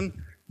definition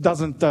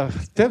doesn't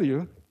tell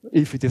you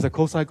if it is a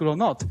co-cycle or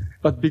not,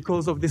 but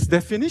because of this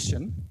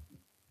definition,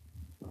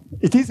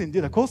 it is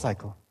indeed a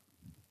co-cycle.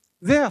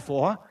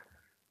 Therefore,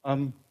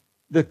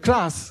 the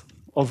class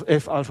of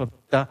F alpha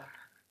beta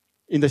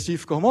in the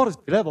sheaf cohomology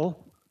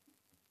level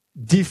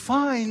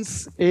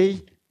defines a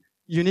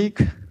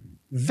unique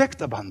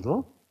vector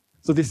bundle.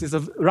 So this is a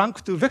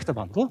rank 2 vector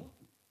bundle.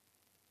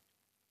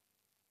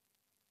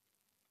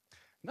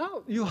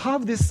 Now you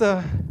have this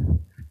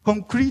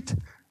concrete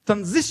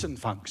transition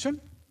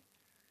function.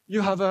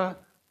 You have an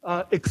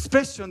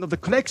expression of the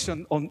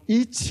connection on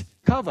each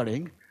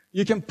covering.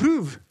 You can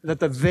prove that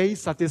they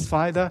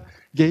satisfy the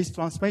gauge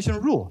transformation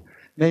rule,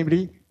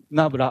 namely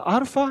nabla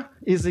alpha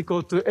is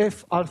equal to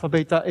F alpha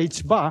beta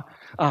H bar.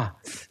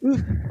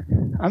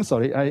 I'm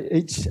sorry,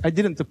 I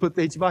didn't put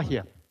H bar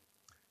here.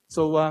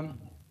 So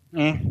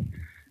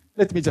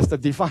let me just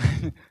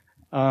define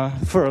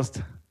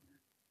first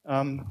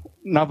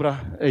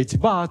nabla H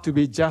bar to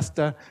be just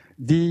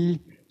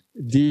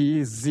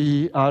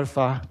dz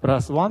alpha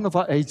plus 1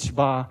 over H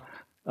bar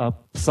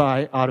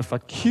psi alpha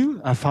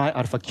q, phi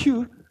alpha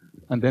q,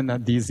 and then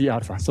dz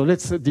alpha. So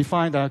let's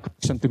define the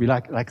connection to be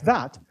like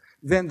that.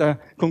 Then the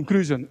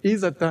conclusion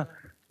is that the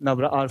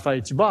nabla alpha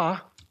H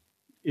bar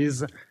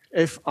is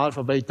F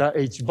alpha beta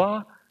H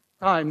bar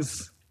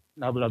times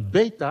nabla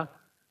beta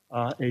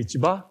H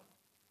bar,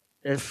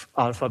 F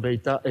alpha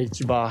beta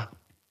H bar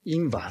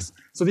inverse.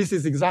 So this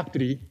is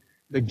exactly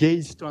the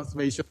gauge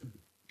transformation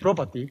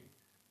property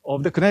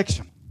of the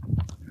connection.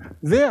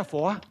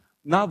 Therefore,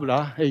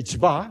 nabla H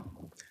bar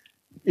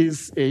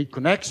is a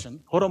connection,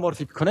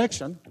 holomorphic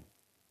connection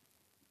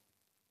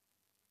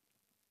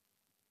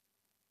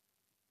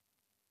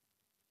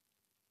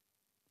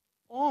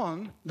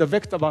on the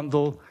vector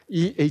bundle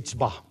EH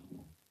bar.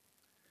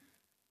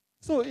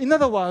 So in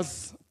other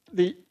words,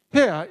 the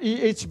pair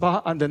EH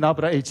bar and the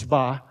nabla H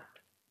bar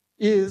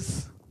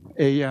is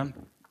the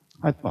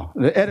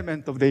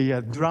element of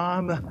the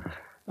drum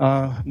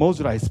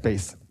moduli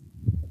space.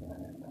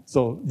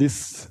 So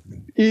this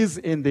is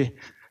in the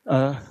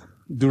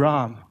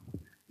drum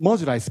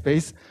moduli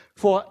space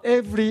for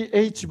every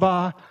H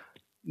bar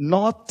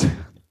not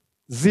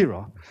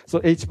 0. So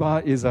H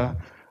bar is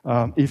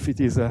if it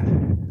is a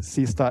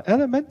C star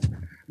element,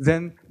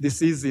 then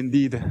this is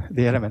indeed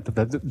the element of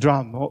the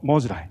drum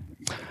moduli.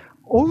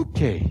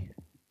 Okay.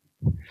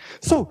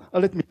 So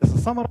let me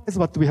just summarize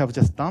what we have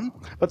just done.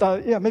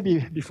 But yeah, maybe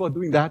before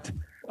doing that,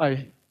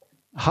 I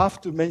have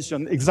to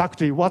mention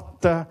exactly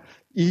what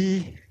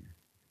E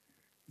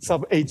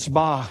sub H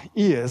bar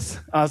is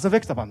as a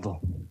vector bundle.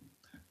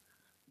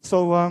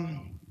 So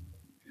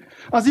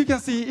as you can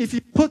see, if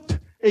you put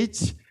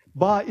H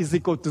bar is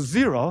equal to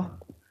 0,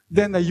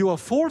 then you are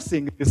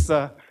forcing this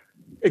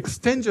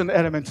extension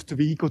element to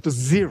be equal to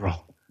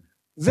 0,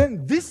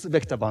 then this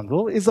vector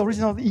bundle is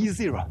originally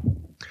E0.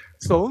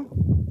 So,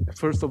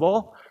 first of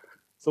all,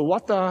 so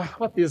what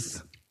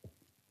is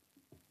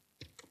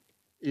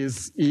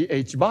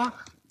EH bar?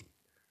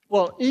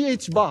 Well,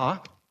 EH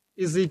bar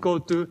is equal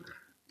to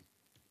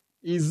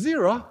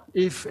E0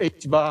 if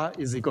H bar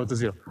is equal to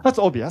 0. That's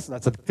obvious,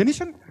 that's a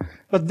definition.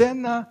 But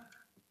then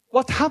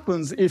what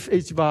happens if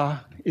H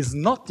bar is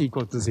not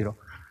equal to 0?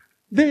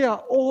 They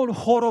are all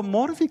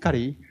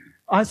holomorphically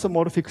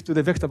isomorphic to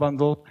the vector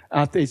bundle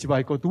at H bar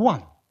equal to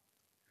 1.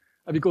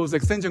 Because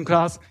extension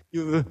class,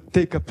 you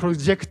take a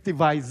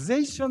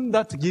projectivization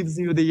that gives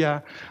you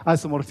the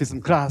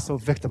isomorphism class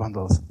of vector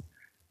bundles.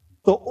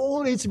 So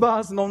all H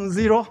bars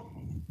non-zero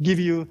give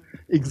you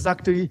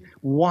exactly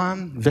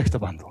one vector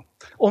bundle.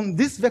 On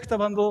this vector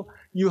bundle,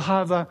 you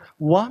have a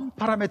one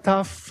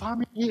parameter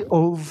family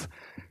of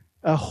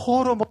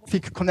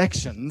holomorphic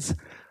connections,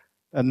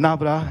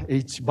 nabla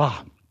H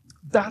bar.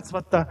 That's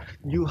what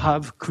you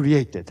have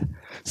created.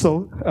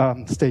 So,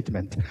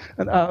 statement.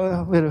 And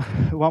well,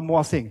 one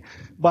more thing.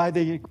 By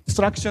the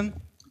construction,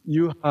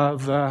 you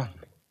have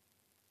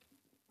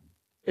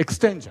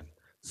extension.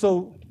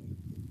 So,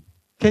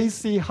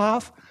 KC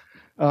half,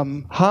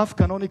 half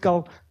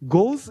canonical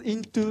goes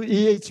into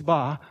EH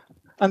bar,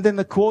 and then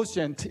the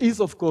quotient is,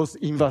 of course,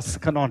 inverse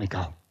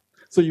canonical.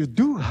 So you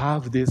do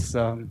have this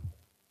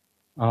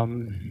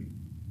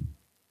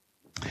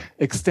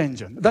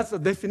extension. That's the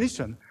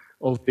definition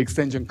of the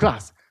extension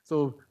class.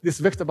 So this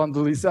vector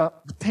bundle is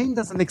obtained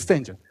as an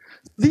extension.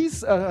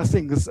 These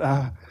things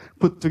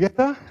put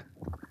together,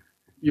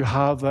 you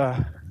have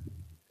a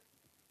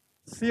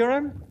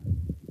theorem.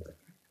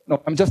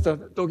 No, I'm just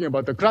talking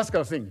about the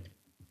classical thing.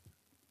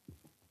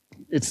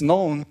 It's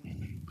known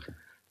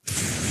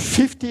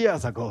 50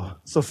 years ago,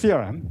 so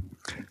theorem.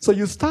 So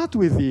you start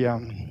with the,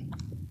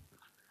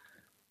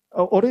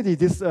 already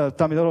this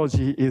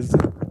terminology is,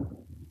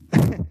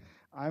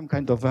 I'm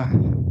kind of,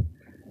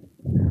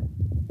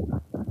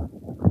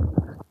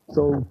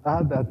 so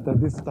bad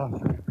at this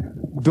stuff.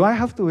 Do I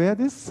have to wear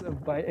this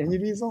by any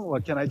reason, or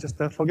can I just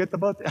forget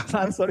about it?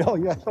 I'm sorry, oh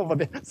yeah, over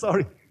there,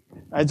 sorry.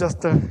 I just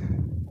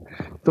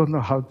don't know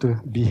how to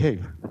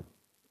behave.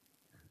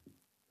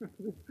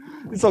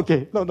 It's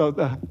okay, no,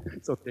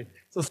 it's okay.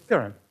 So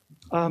theorem,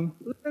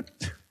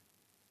 let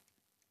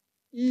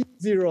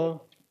E0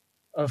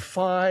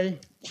 phi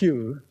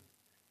Q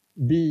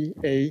be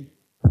a,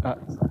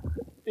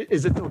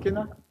 is it okay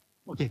now?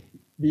 Okay,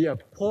 be a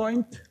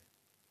point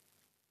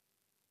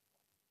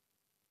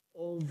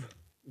of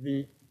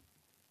the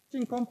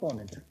Hitchin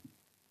component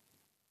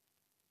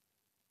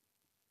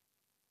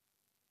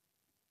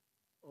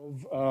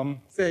of,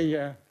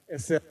 say,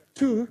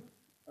 SL2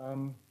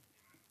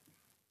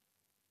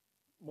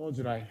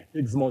 moduli,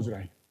 Higgs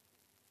moduli.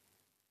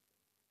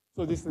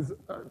 So this is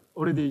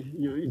already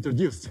you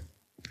introduced.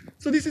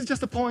 So this is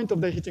just a point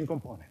of the Hitchin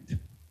component.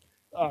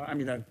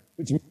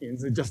 Which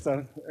means just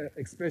an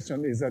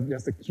expression is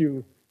just a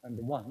Q and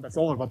 1. That's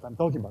all what I'm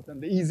talking about.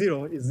 And the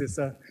E0 is this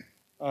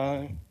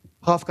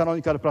half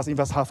canonical plus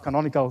inverse half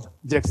canonical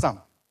direct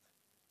sum.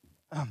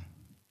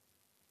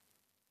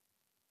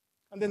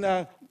 And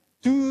then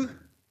to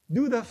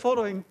do the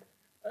following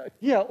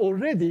here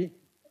already,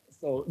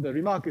 so the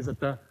remark is that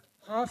the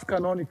half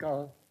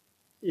canonical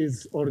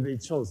is already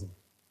chosen.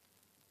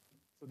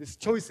 So this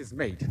choice is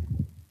made.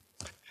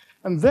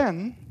 And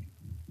then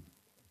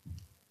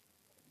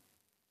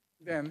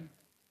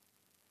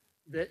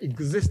there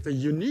exists a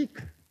unique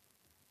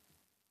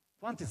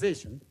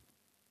quantization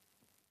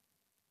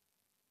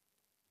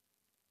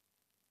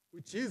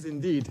which is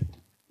indeed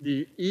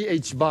the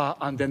EH bar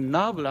and then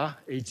nabla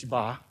H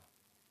bar,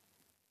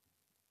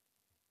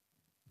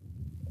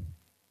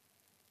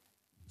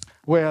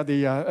 where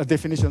the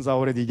definitions are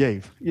already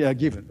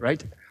given,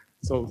 right?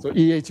 So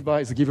EH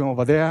bar is given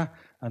over there,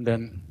 and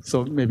then,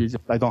 so maybe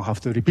I don't have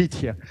to repeat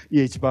here.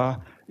 EH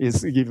bar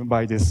is given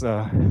by this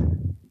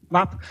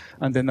map,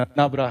 and then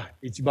nabla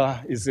H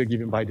bar is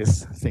given by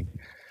this thing.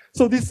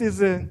 So this is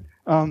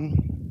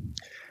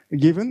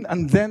given,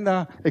 and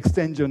then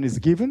extension is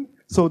given.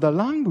 So the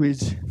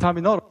language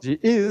terminology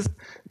is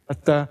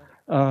that,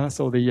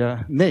 so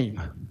the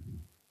name.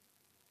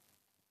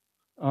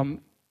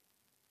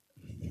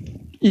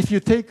 If you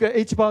take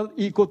H bar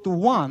equal to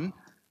 1,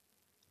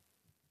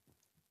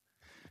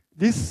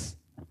 this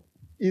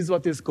is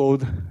what is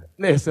called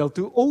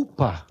SL2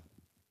 OPA.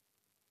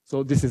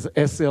 So this is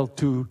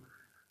SL2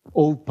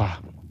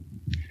 OPA.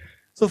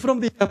 So from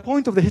the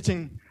point of the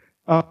Hitchin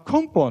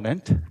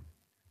component,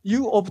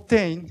 you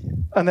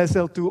obtain an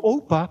SL2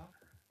 OPA,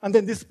 and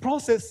then this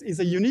process is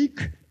a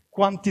unique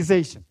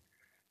quantization.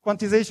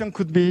 Quantization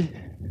could be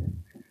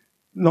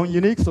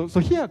non-unique. So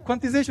here,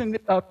 quantization,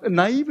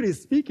 naively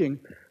speaking,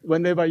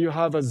 whenever you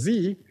have a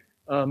Z,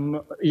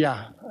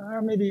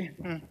 maybe,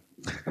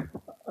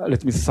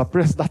 let me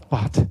suppress that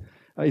part.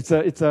 It's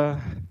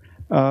a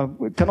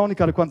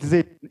canonical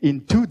quantization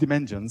in 2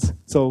 dimensions.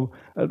 So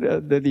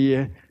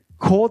the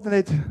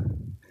coordinate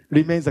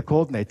remains a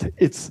coordinate.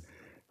 Its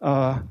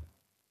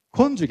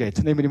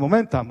conjugate, namely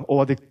momentum,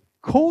 or the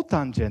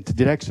cotangent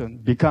direction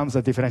becomes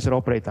a differential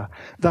operator.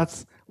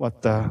 That's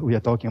what we are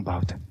talking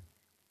about.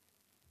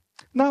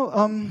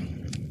 Now,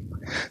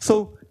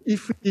 so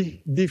if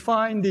we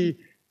define the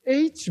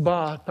h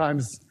bar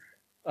times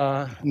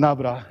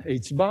nabla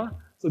h bar,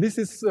 so this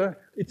is,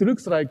 it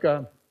looks like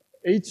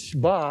h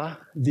bar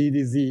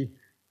ddz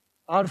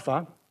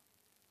alpha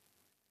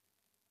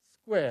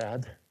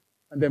squared,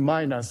 and then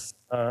minus,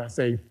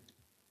 say,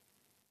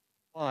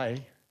 phi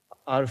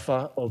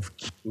alpha of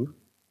q.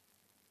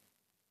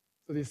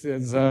 So this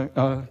is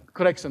a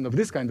correction of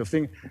this kind of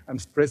thing. I'm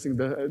expressing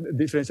the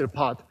differential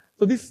part.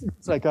 So this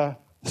is like a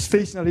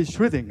stationary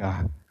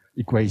Schrödinger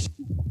equation.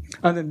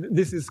 And then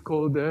this is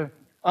called,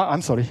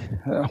 I'm sorry,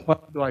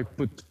 what do I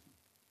put?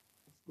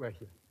 Where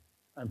here?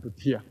 I put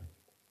here.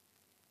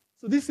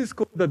 So this is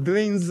called the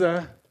Duane's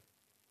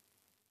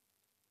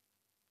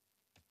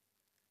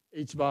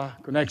H-bar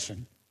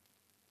connection.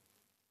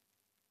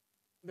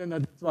 Then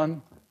this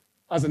one,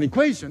 as an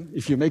equation,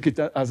 if you make it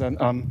as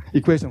an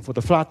equation for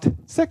the flat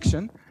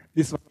section,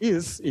 this one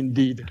is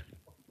indeed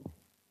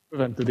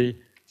equivalent to the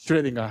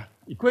Schrödinger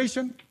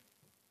equation.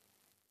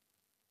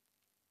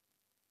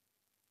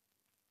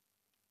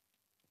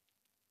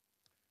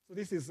 So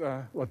this is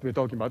what we're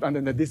talking about. And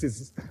then this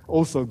is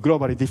also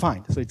globally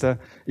defined. So it's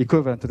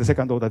equivalent to the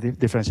second order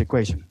differential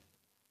equation.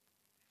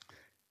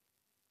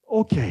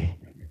 Okay.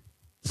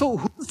 So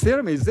whose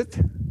theorem is it?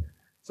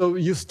 So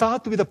you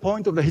start with the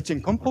point of the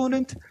Hitchin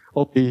component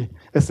of the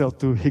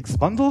SL2 Higgs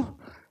bundle.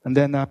 And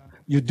then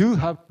you do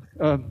have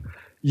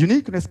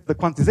uniqueness of the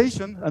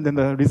quantization. And then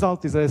the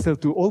result is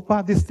SL2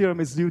 OPA. This theorem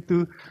is due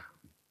to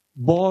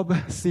Bob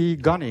C.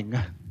 Gunning.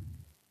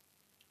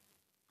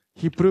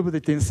 He proved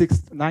it in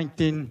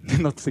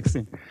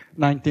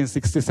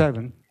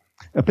 1967.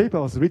 A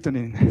paper was written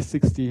in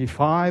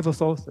 65 or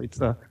so it's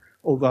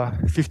over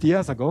 50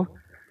 years ago.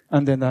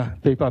 And then a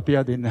paper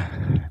appeared in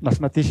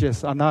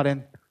Mathematicians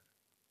Annalen.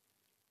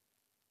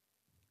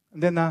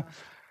 And then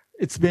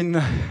it's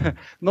been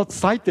not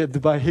cited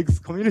by Higgs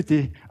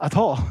community at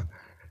all.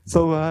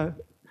 So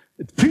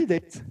it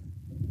predates.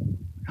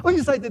 Oh,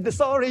 you cited the,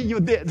 sorry,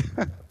 you did.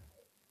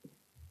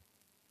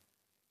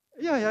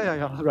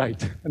 Yeah,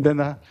 right. And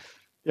then,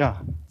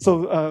 yeah.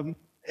 So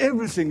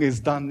everything is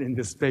done in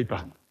this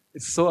paper.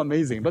 It's so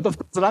amazing. But of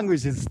course, the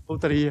language is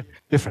totally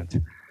different.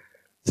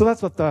 So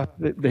that's what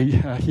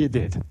he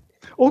did.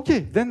 Okay,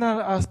 then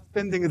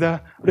spending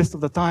the rest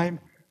of the time,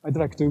 I'd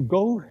like to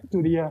go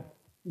to the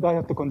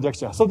Gaiotto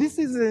conjecture. So this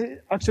is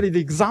actually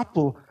the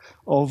example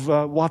of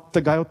what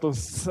the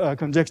Gaiotto's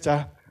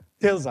conjecture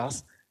tells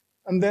us.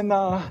 And then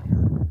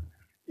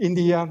in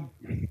the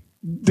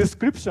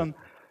description,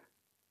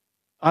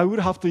 I would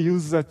have to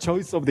use the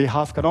choice of the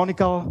half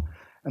canonical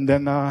and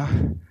then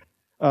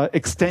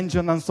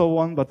extension and so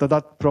on, but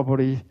that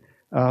probably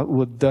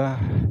would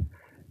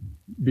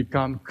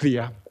become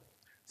clear.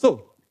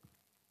 So,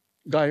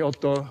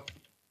 Gaiotto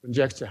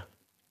conjecture.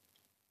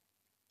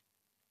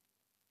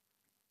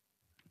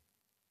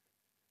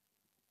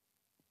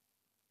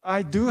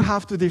 I do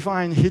have to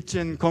define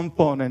Hitchin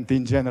component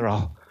in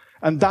general,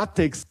 and that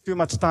takes too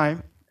much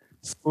time.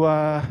 So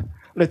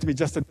let me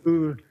just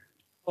do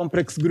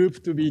complex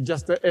group to be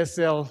just a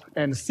SL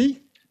and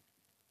C.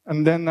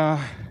 And then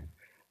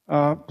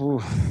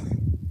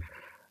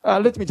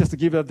let me just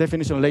give a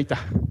definition later.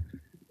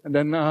 And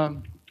then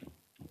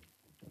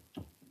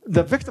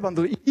the vector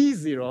bundle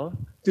E0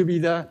 to be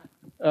the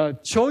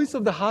choice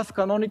of the half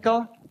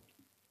canonical.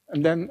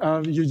 And then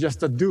you just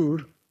do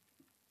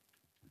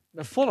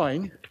the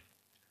following.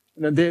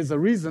 And then there's a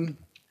reason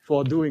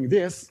for doing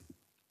this.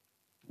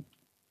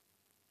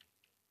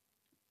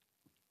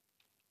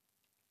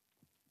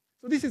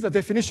 So this is a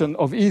definition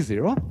of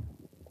E0.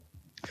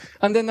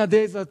 And then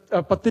there's a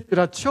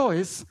particular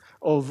choice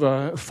of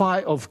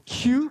phi of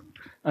Q.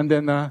 And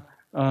then,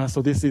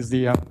 so this is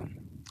the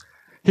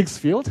Higgs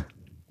field,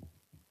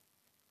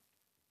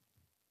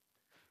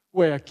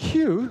 where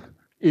Q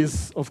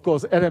is, of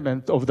course,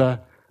 element of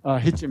the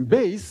Hitchin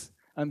base.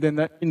 And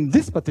then in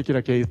this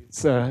particular case,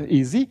 it's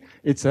easy.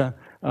 It's a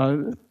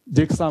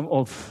Dirk sum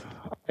of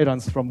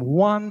islands from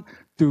 1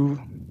 to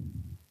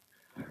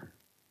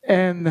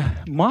n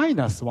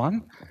minus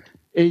 1,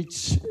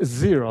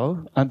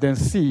 H0, and then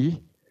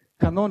C,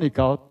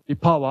 canonical, the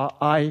power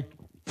I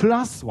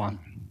plus 1.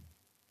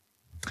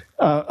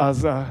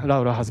 As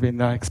Laura has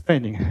been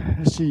explaining,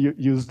 she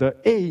used A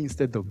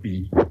instead of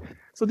B.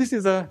 So this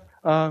is a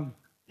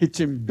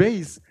Hitchin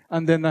base,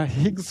 and then a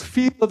Higgs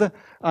field.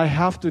 I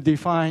have to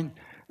define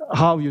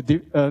how you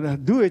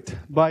do it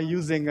by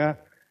using a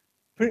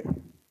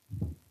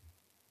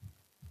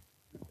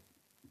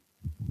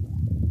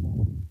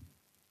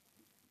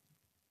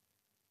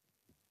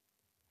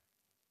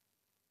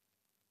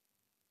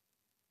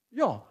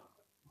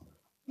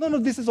No,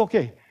 this is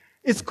okay.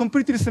 It's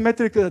completely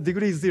symmetric,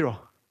 degree is 0.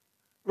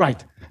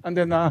 Right. And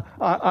then,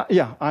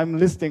 yeah, I'm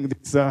listing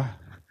these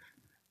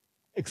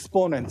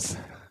exponents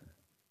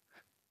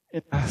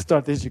in a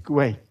strategic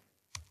way.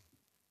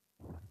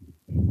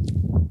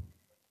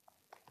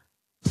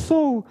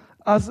 So,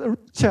 as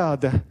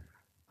Richard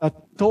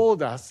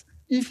told us,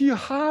 if you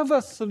have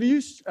a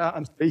solution,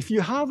 if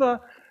you have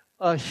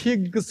a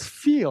Higgs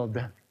field,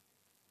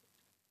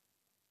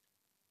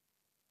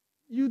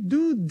 you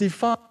do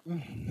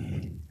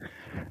define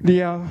the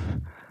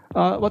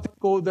what is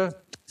called the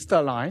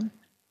twistor line.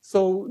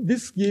 So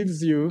this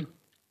gives you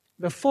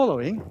the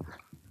following.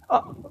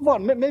 Well,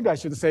 maybe I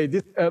should say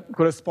this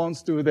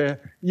corresponds to the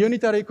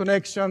unitary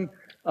connection,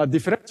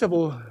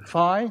 differentiable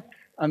phi,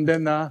 and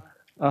then a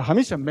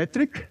Hermitian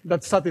metric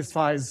that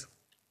satisfies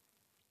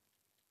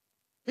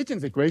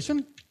Hitchin's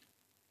equation.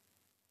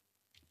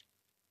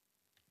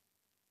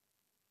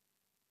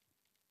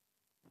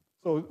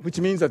 So, which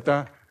means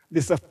that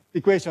this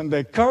equation,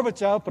 the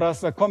curvature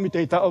plus the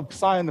commutator of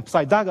psi and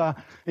psi dagger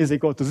is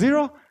equal to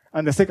 0.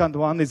 And the second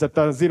one is that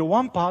the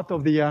 0,1 part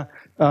of the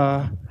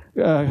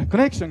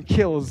connection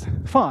kills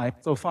phi.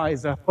 So phi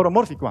is a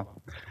holomorphic one.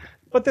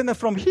 But then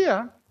from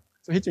here,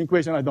 so Hitchin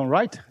equation I don't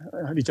write,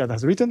 Richard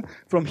has written.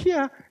 From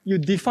here, you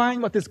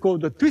define what is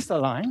called the twistor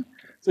line.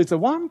 So it's a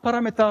one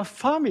parameter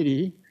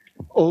family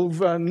of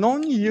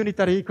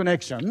non-unitary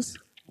connections.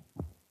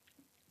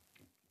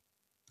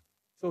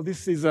 So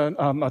this is a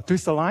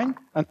twistor line.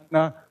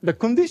 And the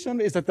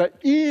condition is that the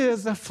E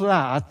is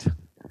flat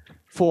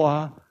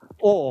for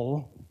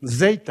all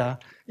zeta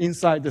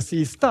inside the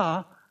C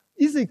star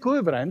is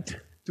equivalent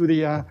to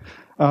the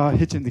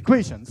Hitchin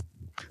equations.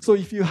 So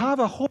if you have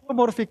a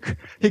holomorphic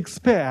Higgs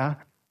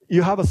pair,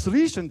 you have a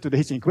solution to the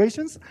Hitchin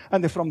equations,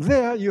 and then from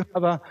there you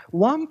have a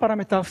one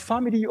parameter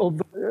family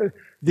of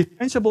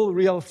differentiable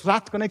real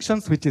flat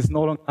connections, which is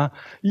no longer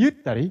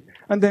unitary.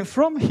 And then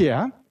from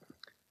here,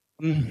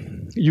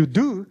 you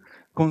do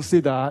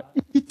consider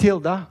E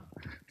tilde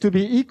to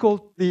be equal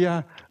to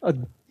the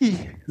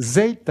D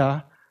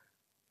zeta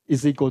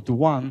is equal to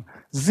 1,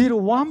 0,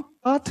 1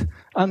 part,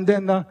 and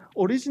then the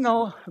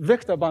original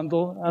vector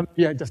bundle,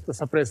 here just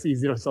suppress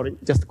E0, sorry,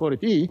 just call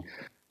it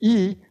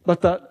E,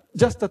 but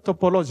just a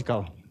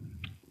topological.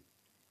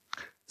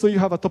 So you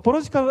have a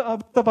topological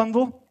vector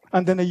bundle,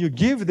 and then you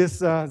give this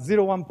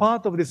 0, 1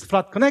 part of this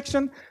flat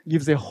connection,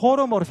 gives a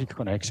holomorphic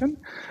connection,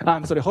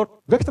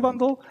 vector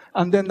bundle,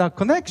 and then the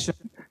connection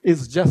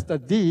is just a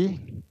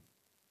D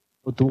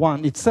to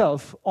 1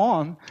 itself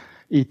on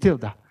E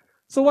tilde.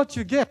 So what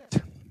you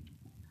get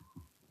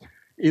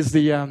is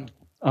the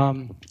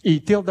E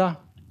tilde,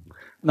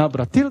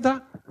 nabla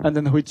tilde, and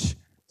then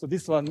so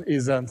this one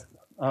is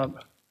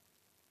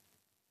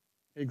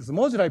Higgs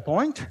moduli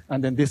point,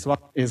 and then this one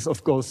is,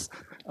 of course,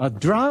 a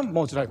drum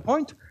moduli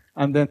point,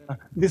 and then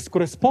this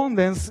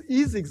correspondence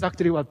is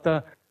exactly what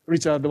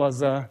Richard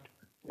was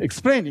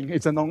explaining.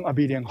 It's a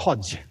non-abelian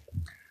Hodge.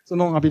 So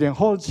non-abelian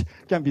Hodge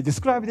can be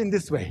described in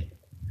this way.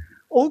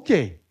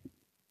 Okay,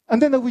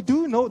 and then we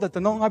do know that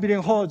the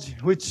non-abelian Hodge,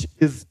 which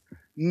is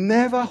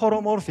never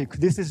holomorphic.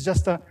 This is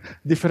just a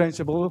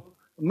differentiable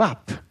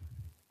map.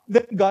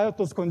 Then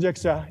Gaiotto's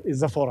conjecture is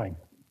the following.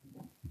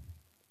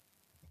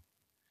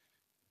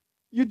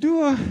 You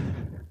do,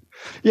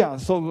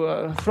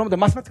 so from the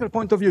mathematical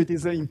point of view, it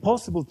is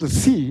impossible to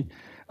see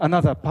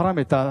another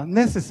parameter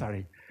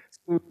necessary.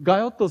 So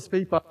Gaiotto's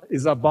paper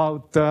is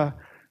about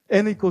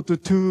n equal to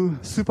 2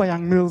 super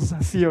Yang-Mills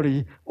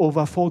theory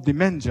over 4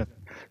 dimensions,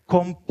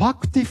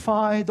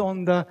 compactified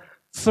on the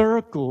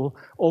circle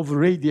of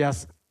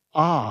radius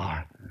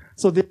R.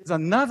 So there's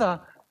another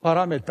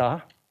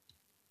parameter,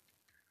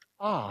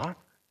 R,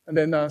 and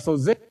then so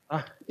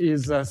zeta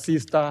is C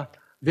star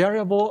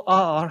variable,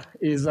 R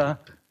is a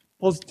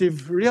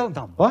positive real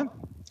number,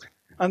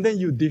 and then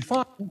you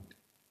define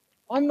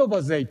 1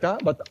 over zeta,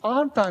 but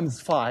R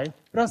times phi,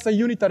 plus a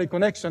unitary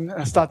connection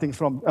starting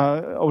from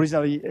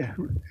originally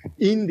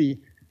in the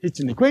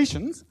Hitchin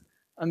equations,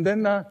 and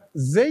then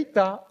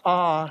zeta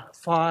R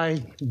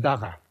phi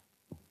dagger.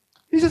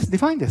 You just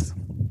define this.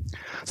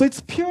 So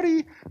it's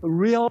purely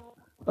real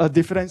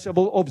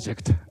differentiable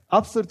object,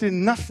 absolutely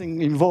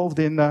nothing involved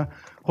in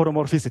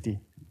holomorphicity.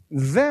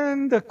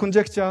 Then the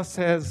conjecture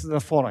says the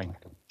following.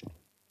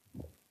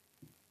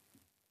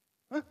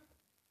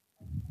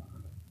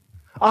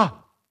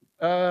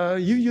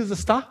 You use a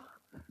star?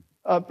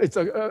 It's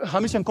a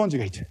Hermitian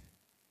conjugate.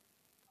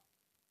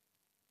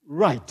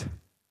 Right.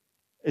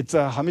 It's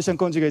a Hermitian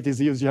conjugate is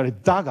usually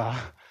dagger,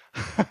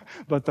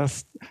 but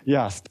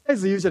star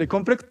is usually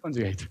complex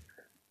conjugate.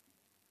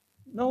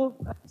 No,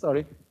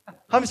 sorry.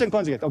 Hermitian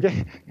conjugate,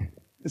 okay?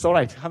 It's all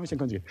right, Hermitian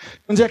conjugate.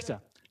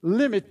 Conjecture.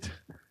 Limit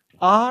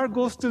R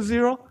goes to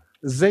 0,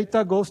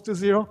 zeta goes to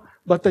 0,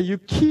 but you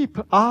keep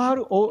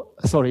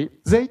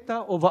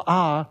zeta over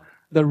R,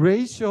 the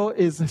ratio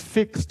is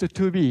fixed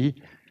to be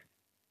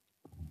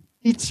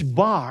each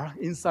bar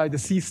inside the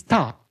C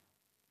star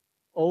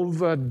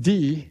over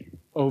D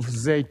of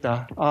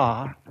zeta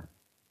R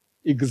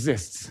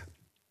exists.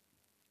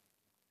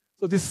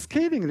 So this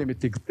scaling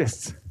limit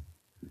exists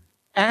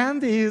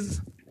and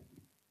is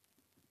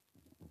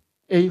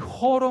a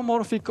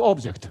holomorphic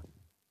object.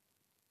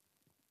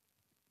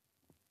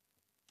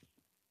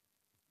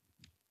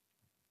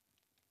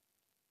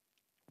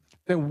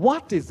 Then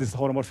what is this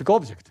holomorphic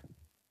object?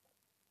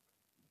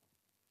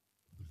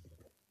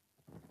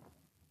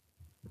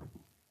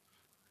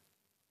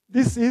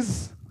 This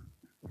is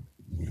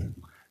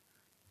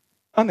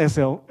an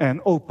SL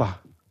and OPA,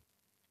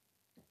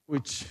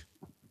 which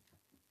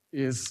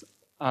is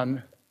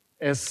an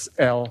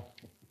SL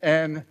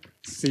and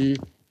C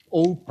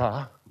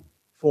OPA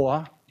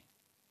for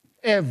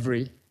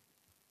every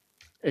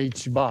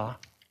H bar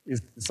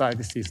is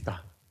inside C star.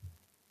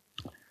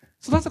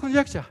 So that's a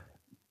conjecture.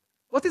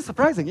 What is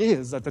surprising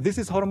is that this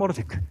is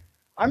holomorphic.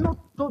 I'm not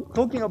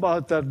talking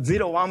about the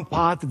 0-1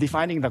 part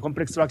defining the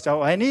complex structure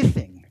or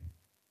anything.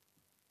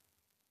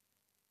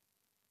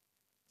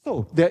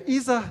 So there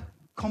is a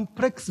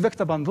complex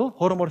vector bundle,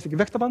 holomorphic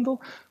vector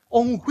bundle,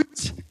 on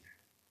which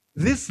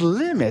this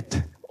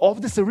limit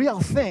of this real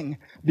thing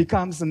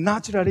becomes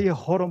naturally a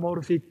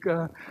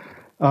holomorphic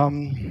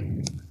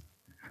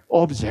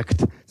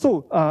object.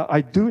 So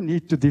I do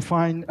need to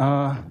define,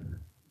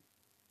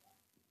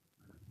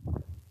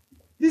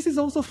 this is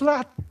also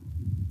flat.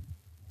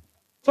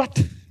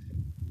 Flat.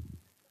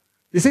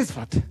 This is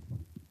flat.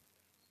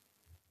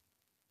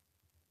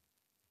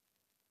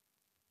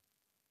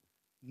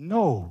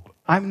 No,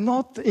 I'm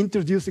not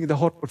introducing the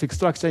holomorphic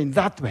structure in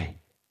that way.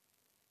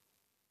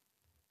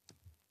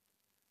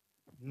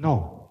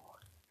 No.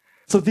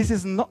 So this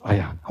is not, oh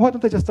yeah. Why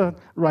don't I just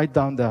write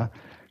down the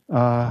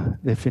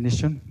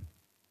definition?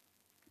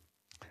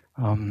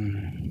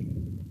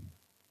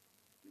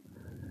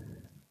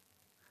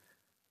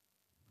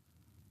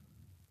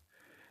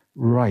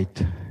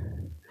 Right.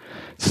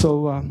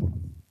 So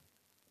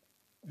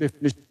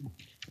definition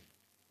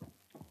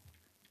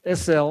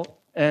SL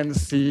and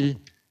C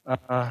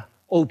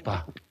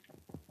OPA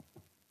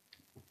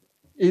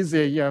is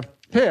a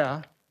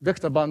pair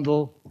vector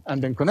bundle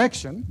and then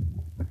connection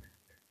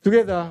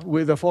together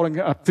with the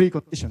following three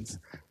conditions.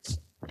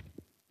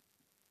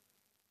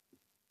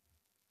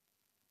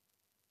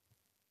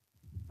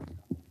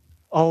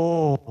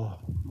 Oh,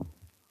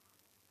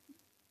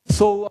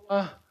 so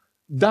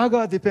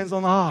dagger depends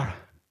on R,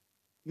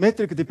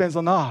 metric depends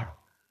on R.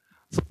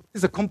 So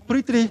it's a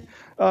completely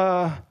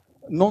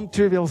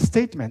non-trivial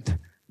statement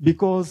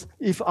because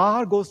if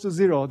R goes to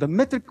 0, the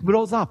metric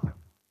blows up.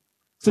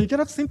 So you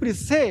cannot simply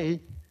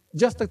say,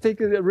 just take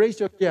the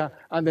ratio here,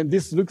 and then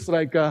this looks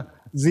like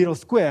 0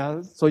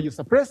 squared, so you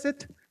suppress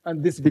it,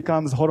 and this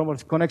becomes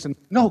holomorphic connection.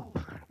 No,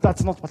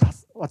 that's not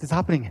what is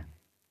happening.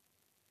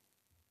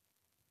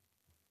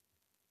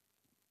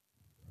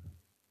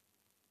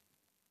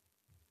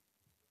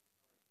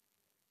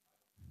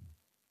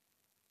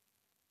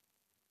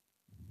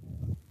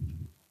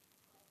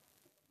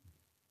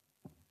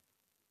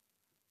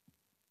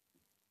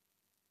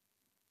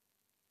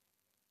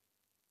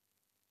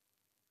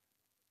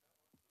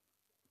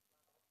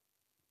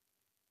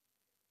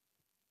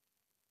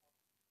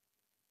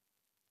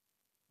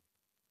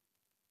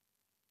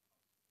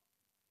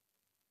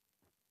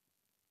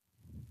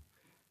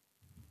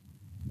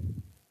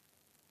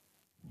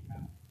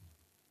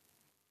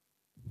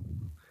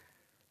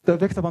 The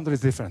vector bundle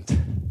is different.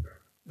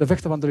 The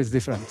vector bundle is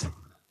different.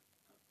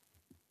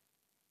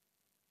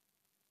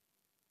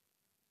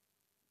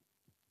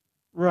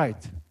 Right.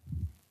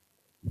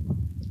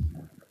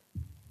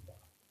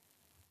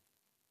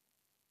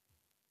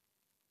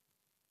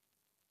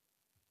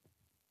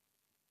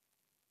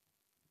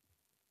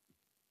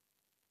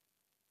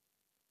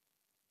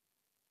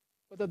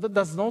 But that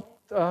does not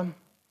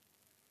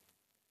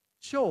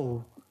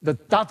show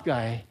that that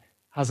guy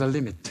has a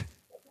limit.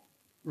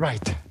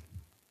 Right.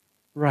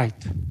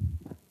 Right.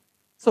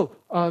 So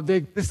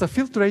there's a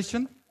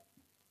filtration.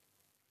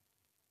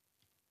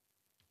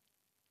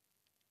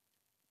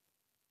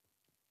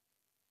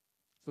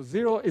 So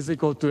 0 is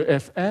equal to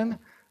Fn,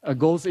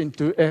 goes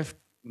into F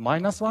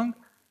minus 1,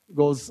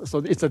 goes, so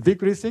it's a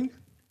decreasing.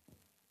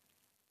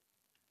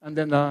 And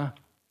then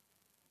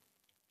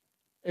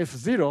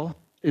F0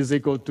 is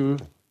equal to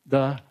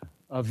the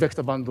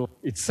vector bundle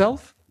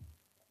itself.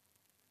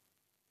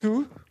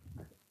 2,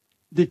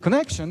 the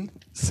connection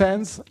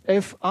sends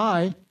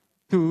Fi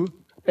to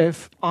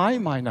Fi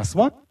minus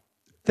 1,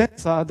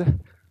 tensor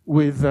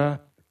with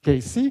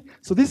Kc.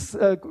 So this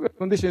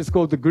condition is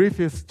called the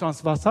Griffith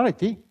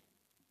transversality.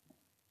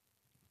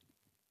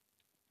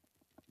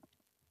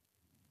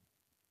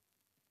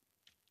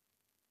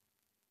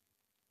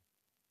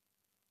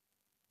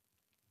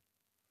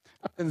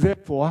 And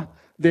therefore,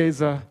 there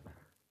is a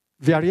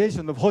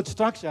variation of Hodge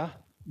structure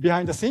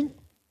behind the scene.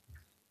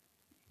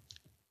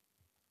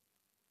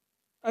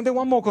 And then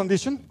one more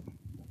condition.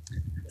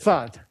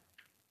 Third,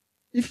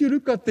 if you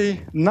look at the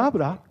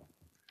nabla,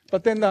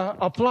 but then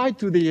apply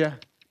to the,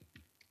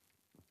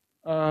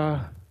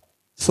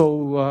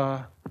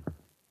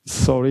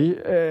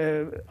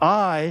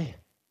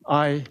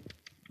 I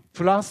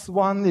plus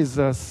 1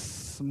 is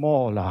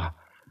smaller,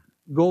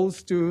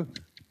 goes to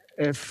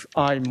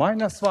Fi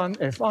minus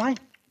 1 Fi,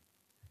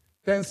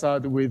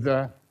 tensored with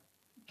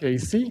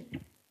Kc.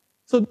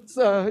 So this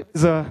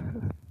is a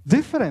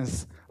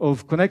difference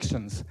of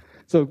connections.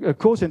 So a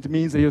quotient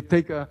means that you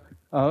take a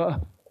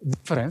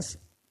difference,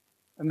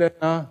 and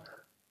then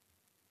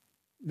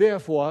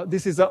therefore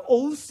this is an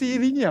OC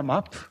linear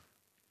map.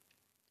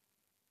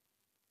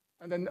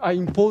 And then I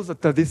impose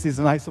that this is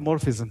an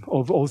isomorphism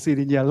of OC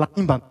linear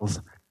line bundles.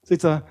 So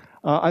it's a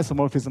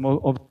isomorphism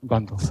of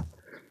bundles.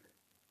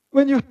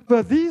 When you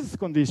have these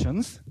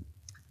conditions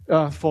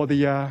for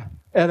the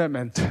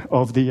element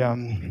of the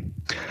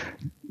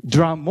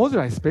drum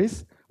moduli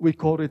space, we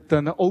call it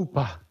an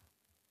OPA.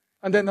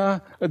 And then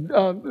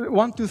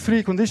 1, 2,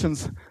 3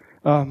 conditions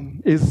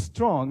is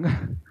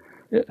strong,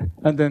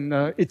 and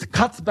then it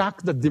cuts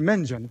back the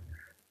dimension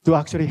to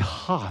actually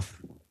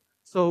half.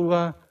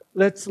 So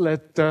let's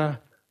let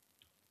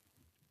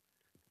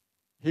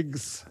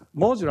Higgs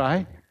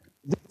moduli,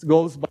 this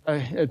goes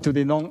by to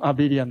the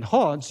non-abelian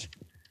Hodge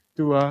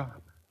to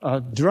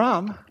a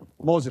drum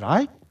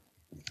moduli.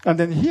 And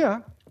then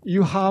here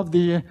you have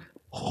the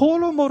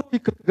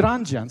holomorphic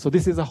Lagrangian. So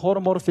this is a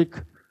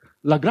holomorphic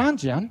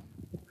Lagrangian,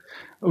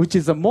 which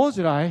is a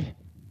moduli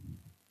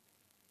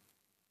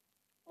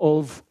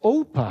of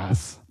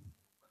OPAs.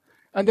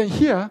 And then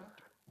here,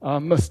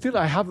 still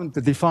I haven't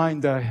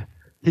defined the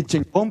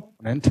Hitchin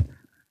component,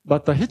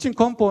 but the Hitchin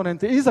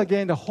component is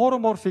again the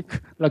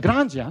holomorphic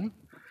Lagrangian,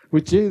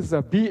 which is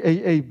a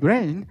BAA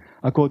brane,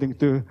 according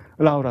to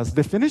Laura's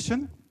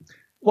definition.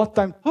 What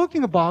I'm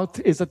talking about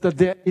is that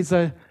there is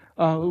a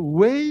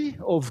way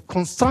of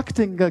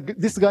constructing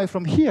this guy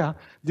from here.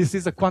 This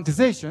is a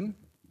quantization.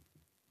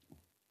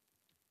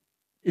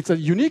 It's a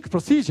unique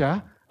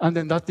procedure, and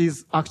then that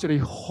is actually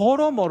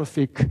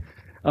holomorphic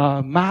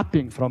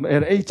mapping from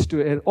LH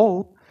to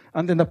LO.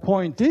 And then the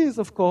point is,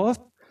 of course,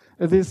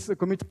 this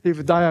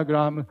commutative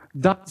diagram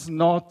does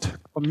not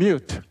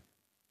commute.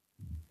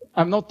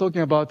 I'm not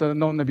talking about a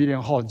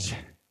non-abelian Hodge.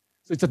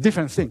 So it's a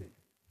different thing.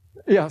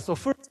 Yeah, so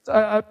first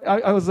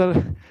I was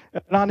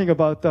learning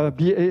about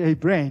BAA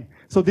brane.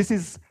 So this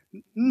is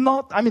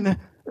not, I mean,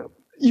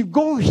 you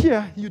go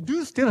here, you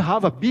do still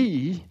have a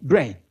B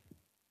brane.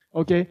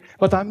 Okay,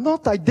 but I'm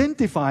not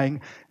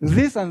identifying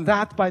this and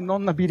that by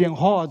non-abelian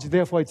Hodge,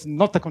 therefore it's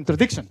not a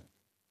contradiction.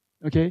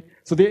 Okay,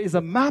 so there is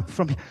a map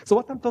from, so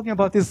what I'm talking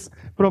about is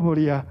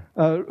probably,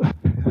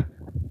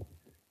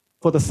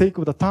 for the sake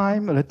of the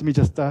time, let me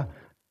just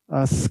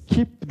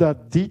skip the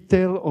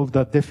detail of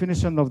the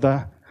definition of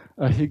the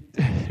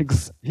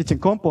Higgs Hitchin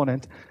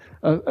component.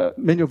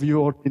 Many of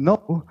you already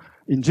know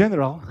in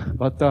general,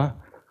 but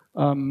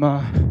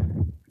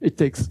it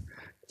takes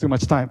too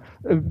much time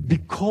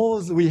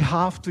because we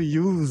have to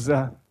use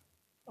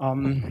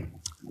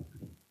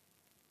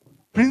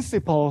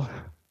principal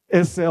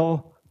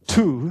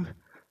SL2,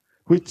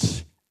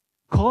 which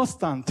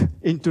constant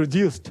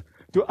introduced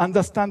to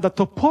understand the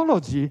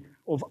topology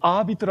of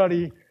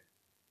arbitrary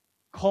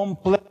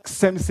complex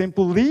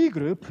semi-simple Lie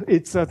group.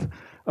 It's a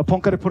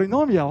Poincare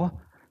polynomial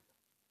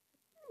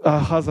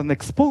has an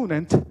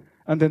exponent,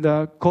 and then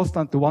the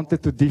constant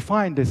wanted to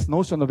define this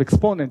notion of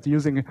exponent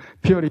using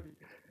purely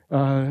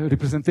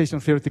representation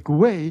theoretic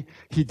way.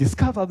 He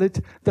discovered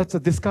it. That's a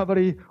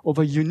discovery of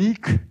a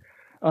unique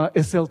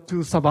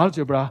SL2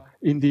 subalgebra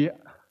in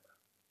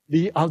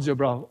the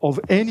algebra of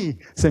any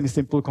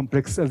semi-simple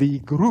complex Lie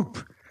group.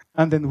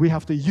 And then we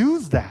have to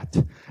use that.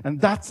 And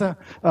that's a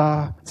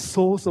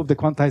source of the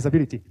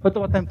quantizability. But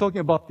what I'm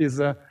talking about is,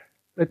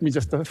 let me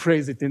just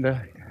phrase it in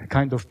a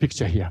kind of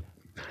picture here.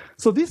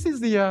 So this is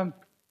the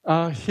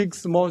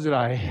Higgs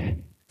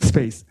moduli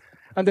space.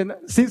 And then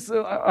since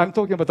I'm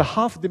talking about the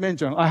half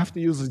dimension, I have to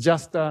use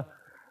just a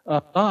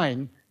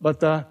line,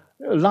 but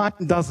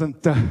line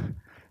doesn't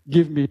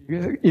give me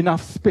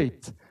enough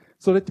space.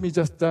 So let me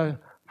just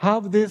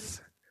have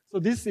this. So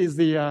this is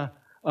the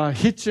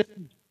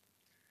Hitchin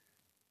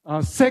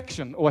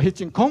section or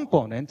Hitchin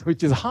component,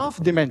 which is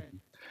half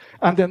dimension.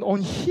 And then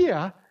on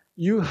here,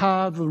 you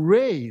have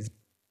rays.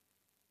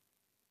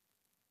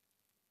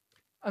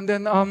 And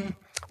then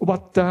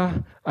what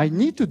I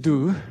need to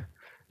do,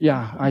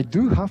 yeah, I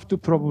do have to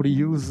probably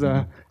use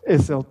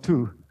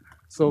SL2.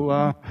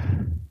 So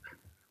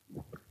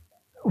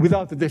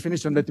without the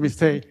definition, let me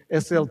say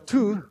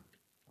SL2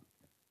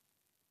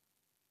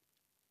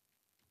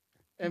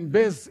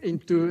 embeds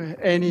into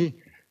any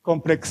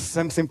complex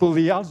simple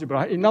Lie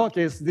algebra. In our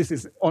case, this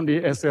is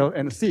only SL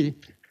and C.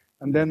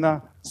 And then,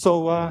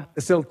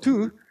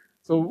 SL2,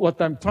 so what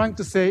I'm trying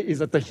to say is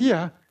that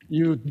here,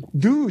 you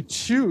do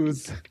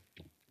choose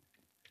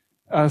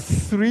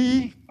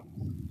 3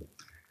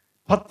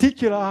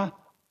 particular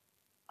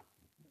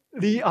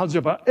Lie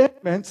algebra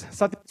elements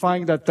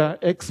satisfying that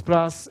x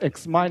plus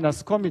x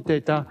minus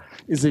commutator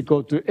is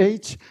equal to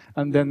h,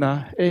 and then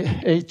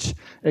h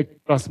x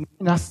plus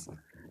minus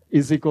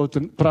is equal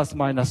to plus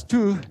minus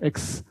 2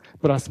 x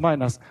plus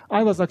minus.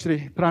 I was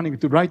actually planning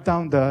to write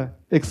down the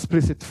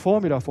explicit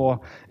formula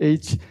for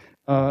h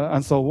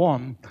and so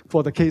on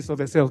for the case of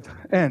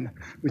SLN,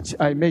 which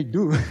I may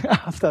do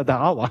after the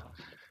hour.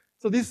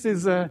 So this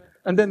is, and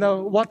then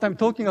what I'm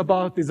talking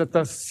about is that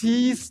the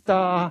C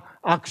star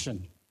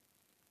action.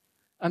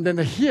 And then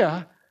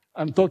here,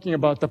 I'm talking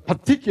about a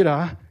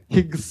particular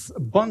Higgs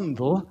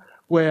bundle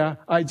where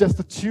I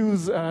just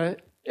choose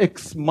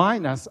x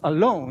minus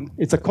alone,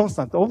 it's a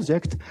constant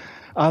object,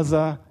 as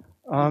a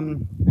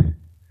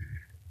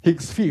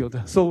Higgs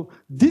field. So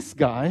this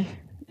guy,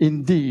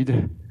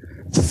 indeed,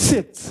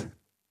 sits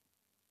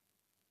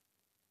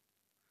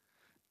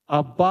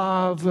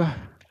above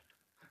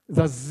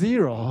the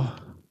zero,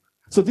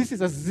 so this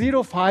is a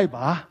zero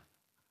fiber.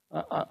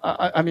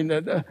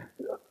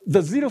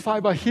 The zero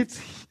fiber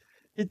hits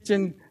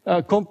Hitchin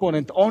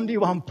component only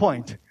one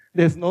point.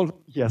 There's no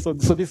here. So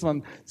this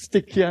one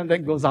stick here and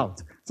then goes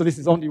out. So this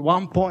is only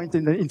one point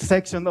in the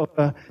intersection of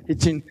the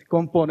Hitchin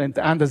component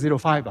and the zero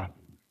fiber.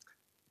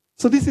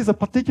 So this is a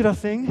particular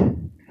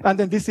thing. And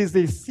then this is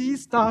the C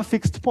star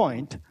fixed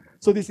point.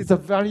 So this is a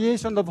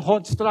variation of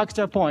Hodge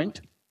structure point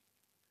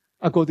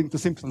according to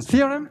Simpson's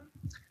theorem.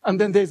 And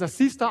then there's a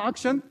C star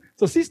action.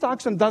 So C star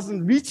action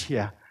doesn't reach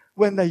here.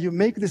 When you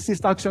make the C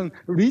star action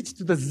reach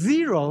to the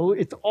zero,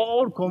 it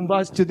all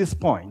converges to this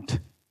point.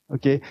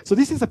 Okay, so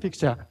this is a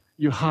picture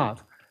you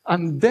have.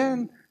 And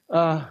then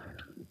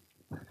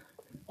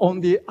on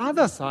the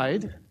other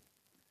side,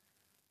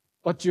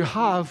 what you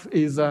have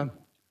is a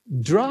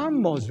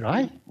drum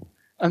moduli,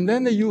 and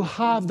then you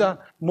have the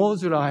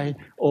moduli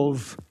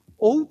of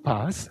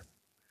OPAs,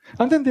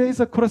 and then there is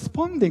a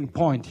corresponding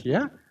point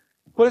here.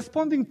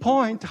 Corresponding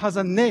point has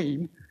a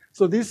name,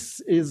 so this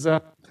is,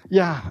 I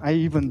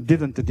even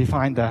didn't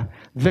define the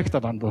vector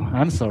bundle,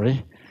 I'm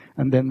sorry.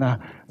 And then,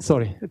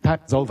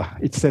 time's over.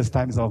 It says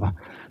time's over.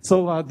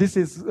 So this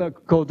is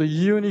called the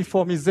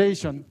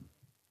uniformization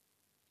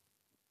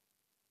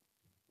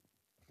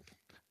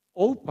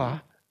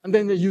OPA. And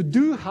then you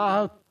do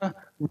have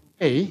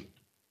A.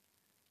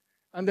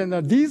 And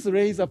then these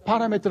rays are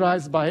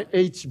parameterized by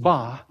H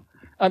bar.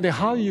 And then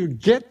how you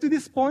get to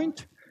this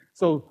point?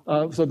 So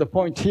the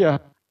point here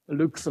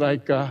looks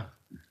like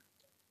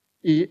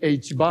E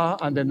H bar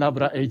and then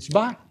nabla H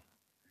bar.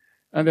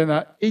 And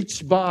then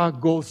H bar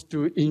goes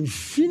to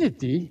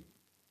infinity,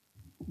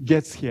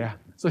 gets here.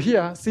 So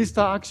here, C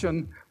star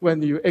action,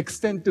 when you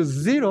extend to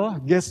zero,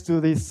 gets to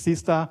this C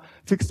star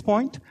fixed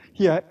point.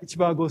 Here, H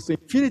bar goes to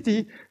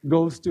infinity,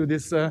 goes to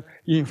this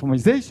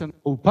uniformization,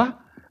 OPA,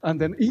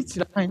 and then each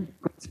line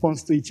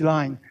corresponds to each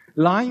line,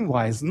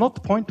 line-wise,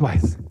 not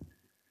point-wise.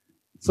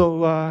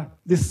 So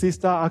this C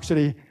star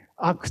actually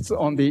acts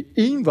on the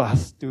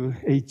inverse to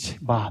H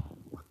bar.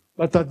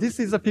 But this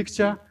is a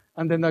picture,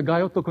 and then the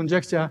Gaiotto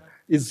conjecture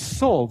is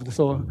solved.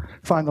 So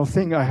final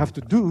thing I have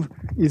to do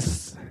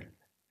is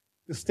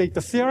to state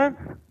the theorem.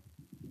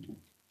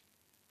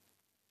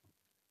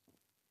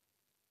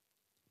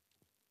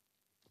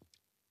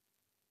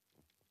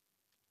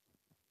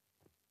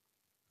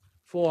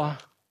 For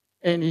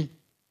any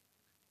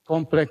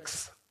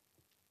complex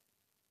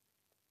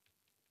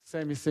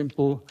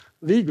semi-simple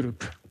Lie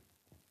group.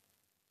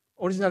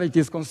 Originally it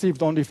is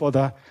conceived only for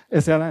the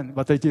SLN,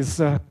 but it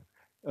is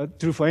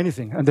true for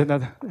anything. And then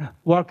the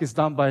work is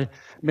done by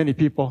many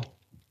people.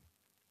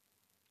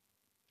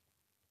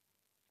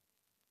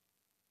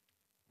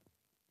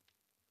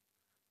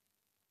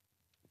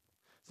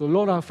 So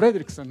Laura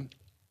Fredrickson,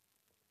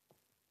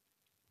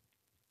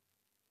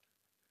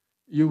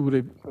 you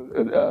will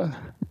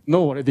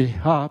know already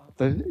her,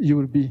 you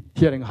will be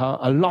hearing her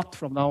a lot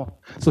from now on.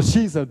 So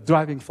she's a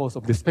driving force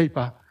of this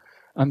paper.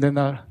 And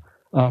then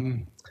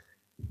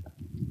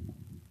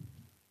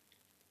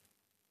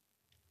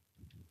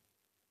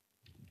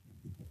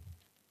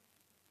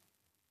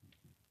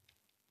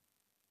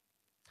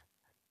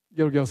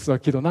Georgios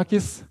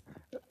Kidonakis,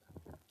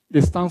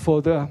 the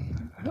Stanford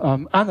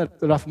analyst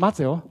Raf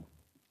Mazzeo,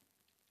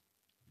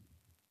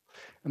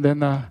 and then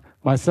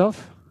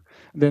myself,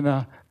 and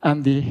then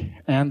Andy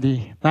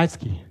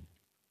Naitsky,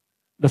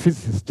 the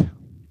physicist.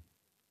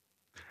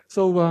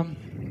 So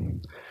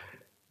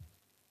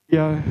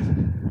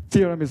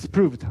theorem is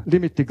proved,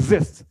 limit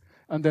exists,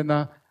 and then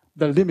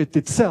the limit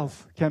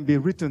itself can be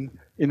written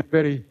in a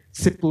very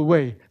simple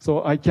way.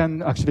 So I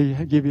can actually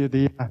give you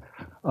the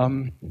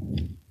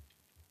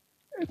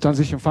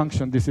transition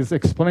function. This is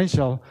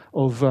exponential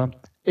of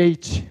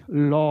h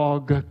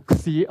log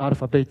xi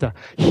alpha beta.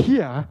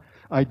 Here,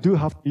 I do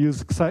have to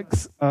use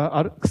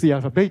xi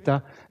alpha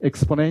beta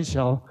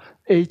exponential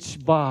h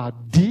bar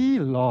d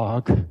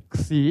log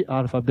xi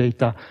alpha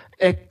beta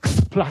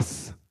x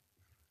plus.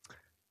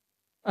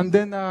 And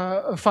then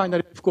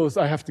finally, of course,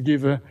 I have to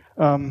give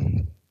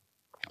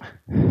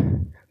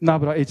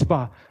nabla h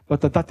bar,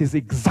 but that is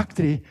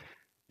exactly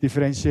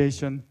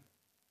differentiation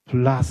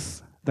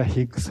plus the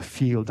Higgs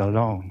field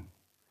alone.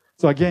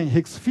 So again,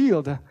 Higgs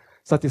field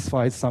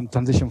satisfies some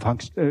transition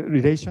function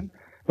relation,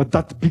 but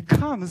that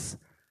becomes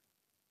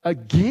a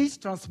gauge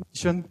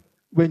transformation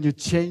when you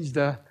change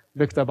the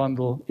vector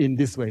bundle in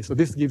this way. So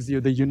this gives you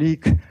the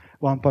unique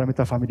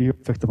one-parameter family of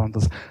vector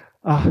bundles.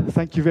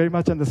 Thank you very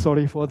much, and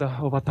sorry for the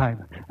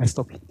overtime. I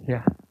stop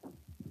here.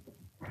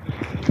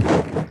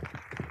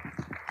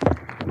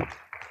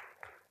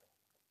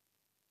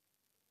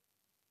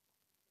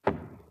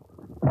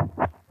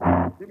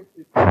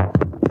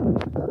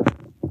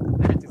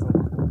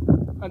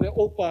 And the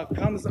OPA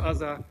comes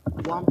as a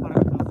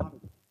one-parameter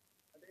family.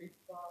 And H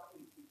bar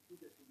is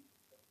included in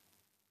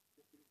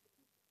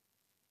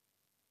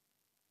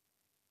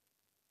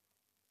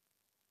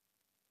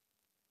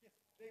yes,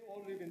 they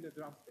all live in the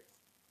drum space.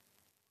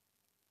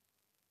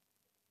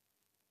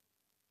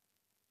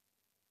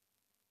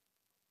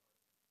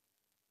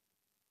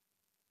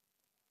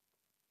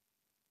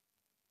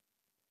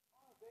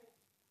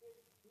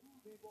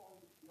 unstable on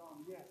the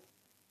ground, yes.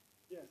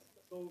 Yes,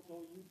 so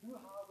you do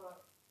have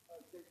a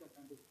data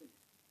kind of thing,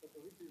 but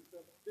which is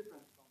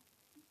different from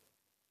this.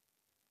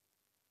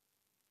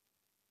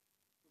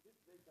 So this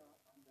data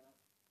and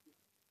this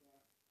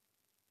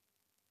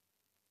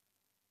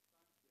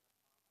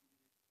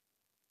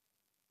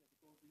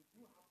because you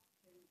do have to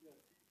change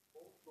these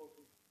also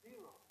to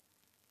 0,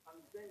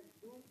 and then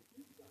do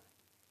feedback.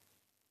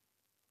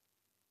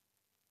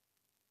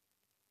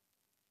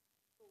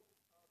 So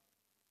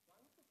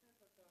Gaiotto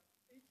says that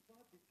each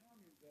bar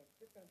determines the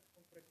different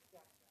complex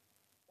structure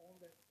on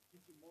the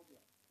Hitchin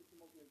moduli. Hitchin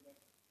moduli is a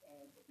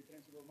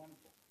differentiable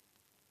manifold.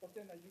 But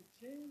then you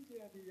change the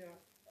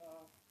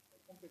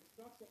complex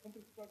structure.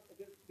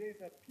 There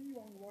is a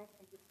P1 word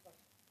complex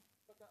structure.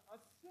 But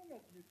as soon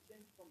as you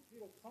change from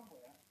 0 to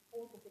somewhere,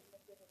 all complex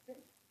structures are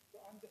changed. So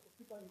I'm just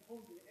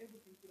superimposing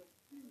everything to the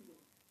P1.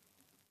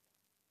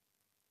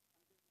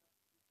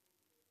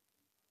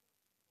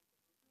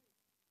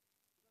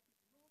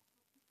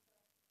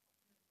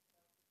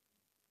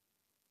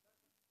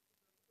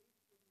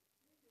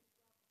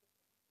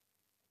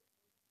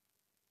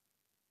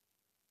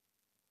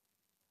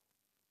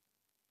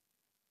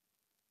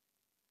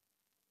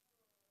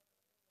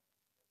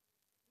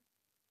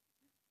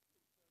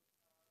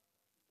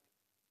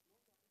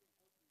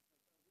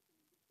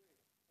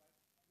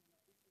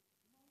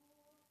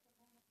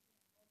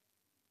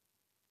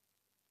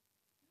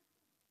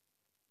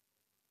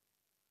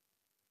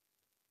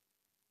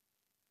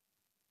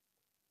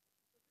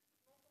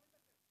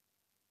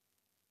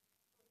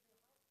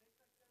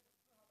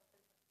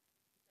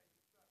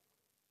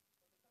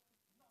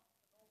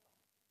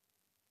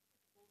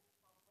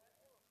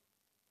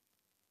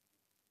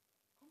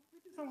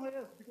 Completely somewhere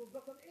else, because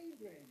that's an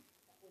A-brain,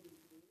 according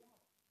to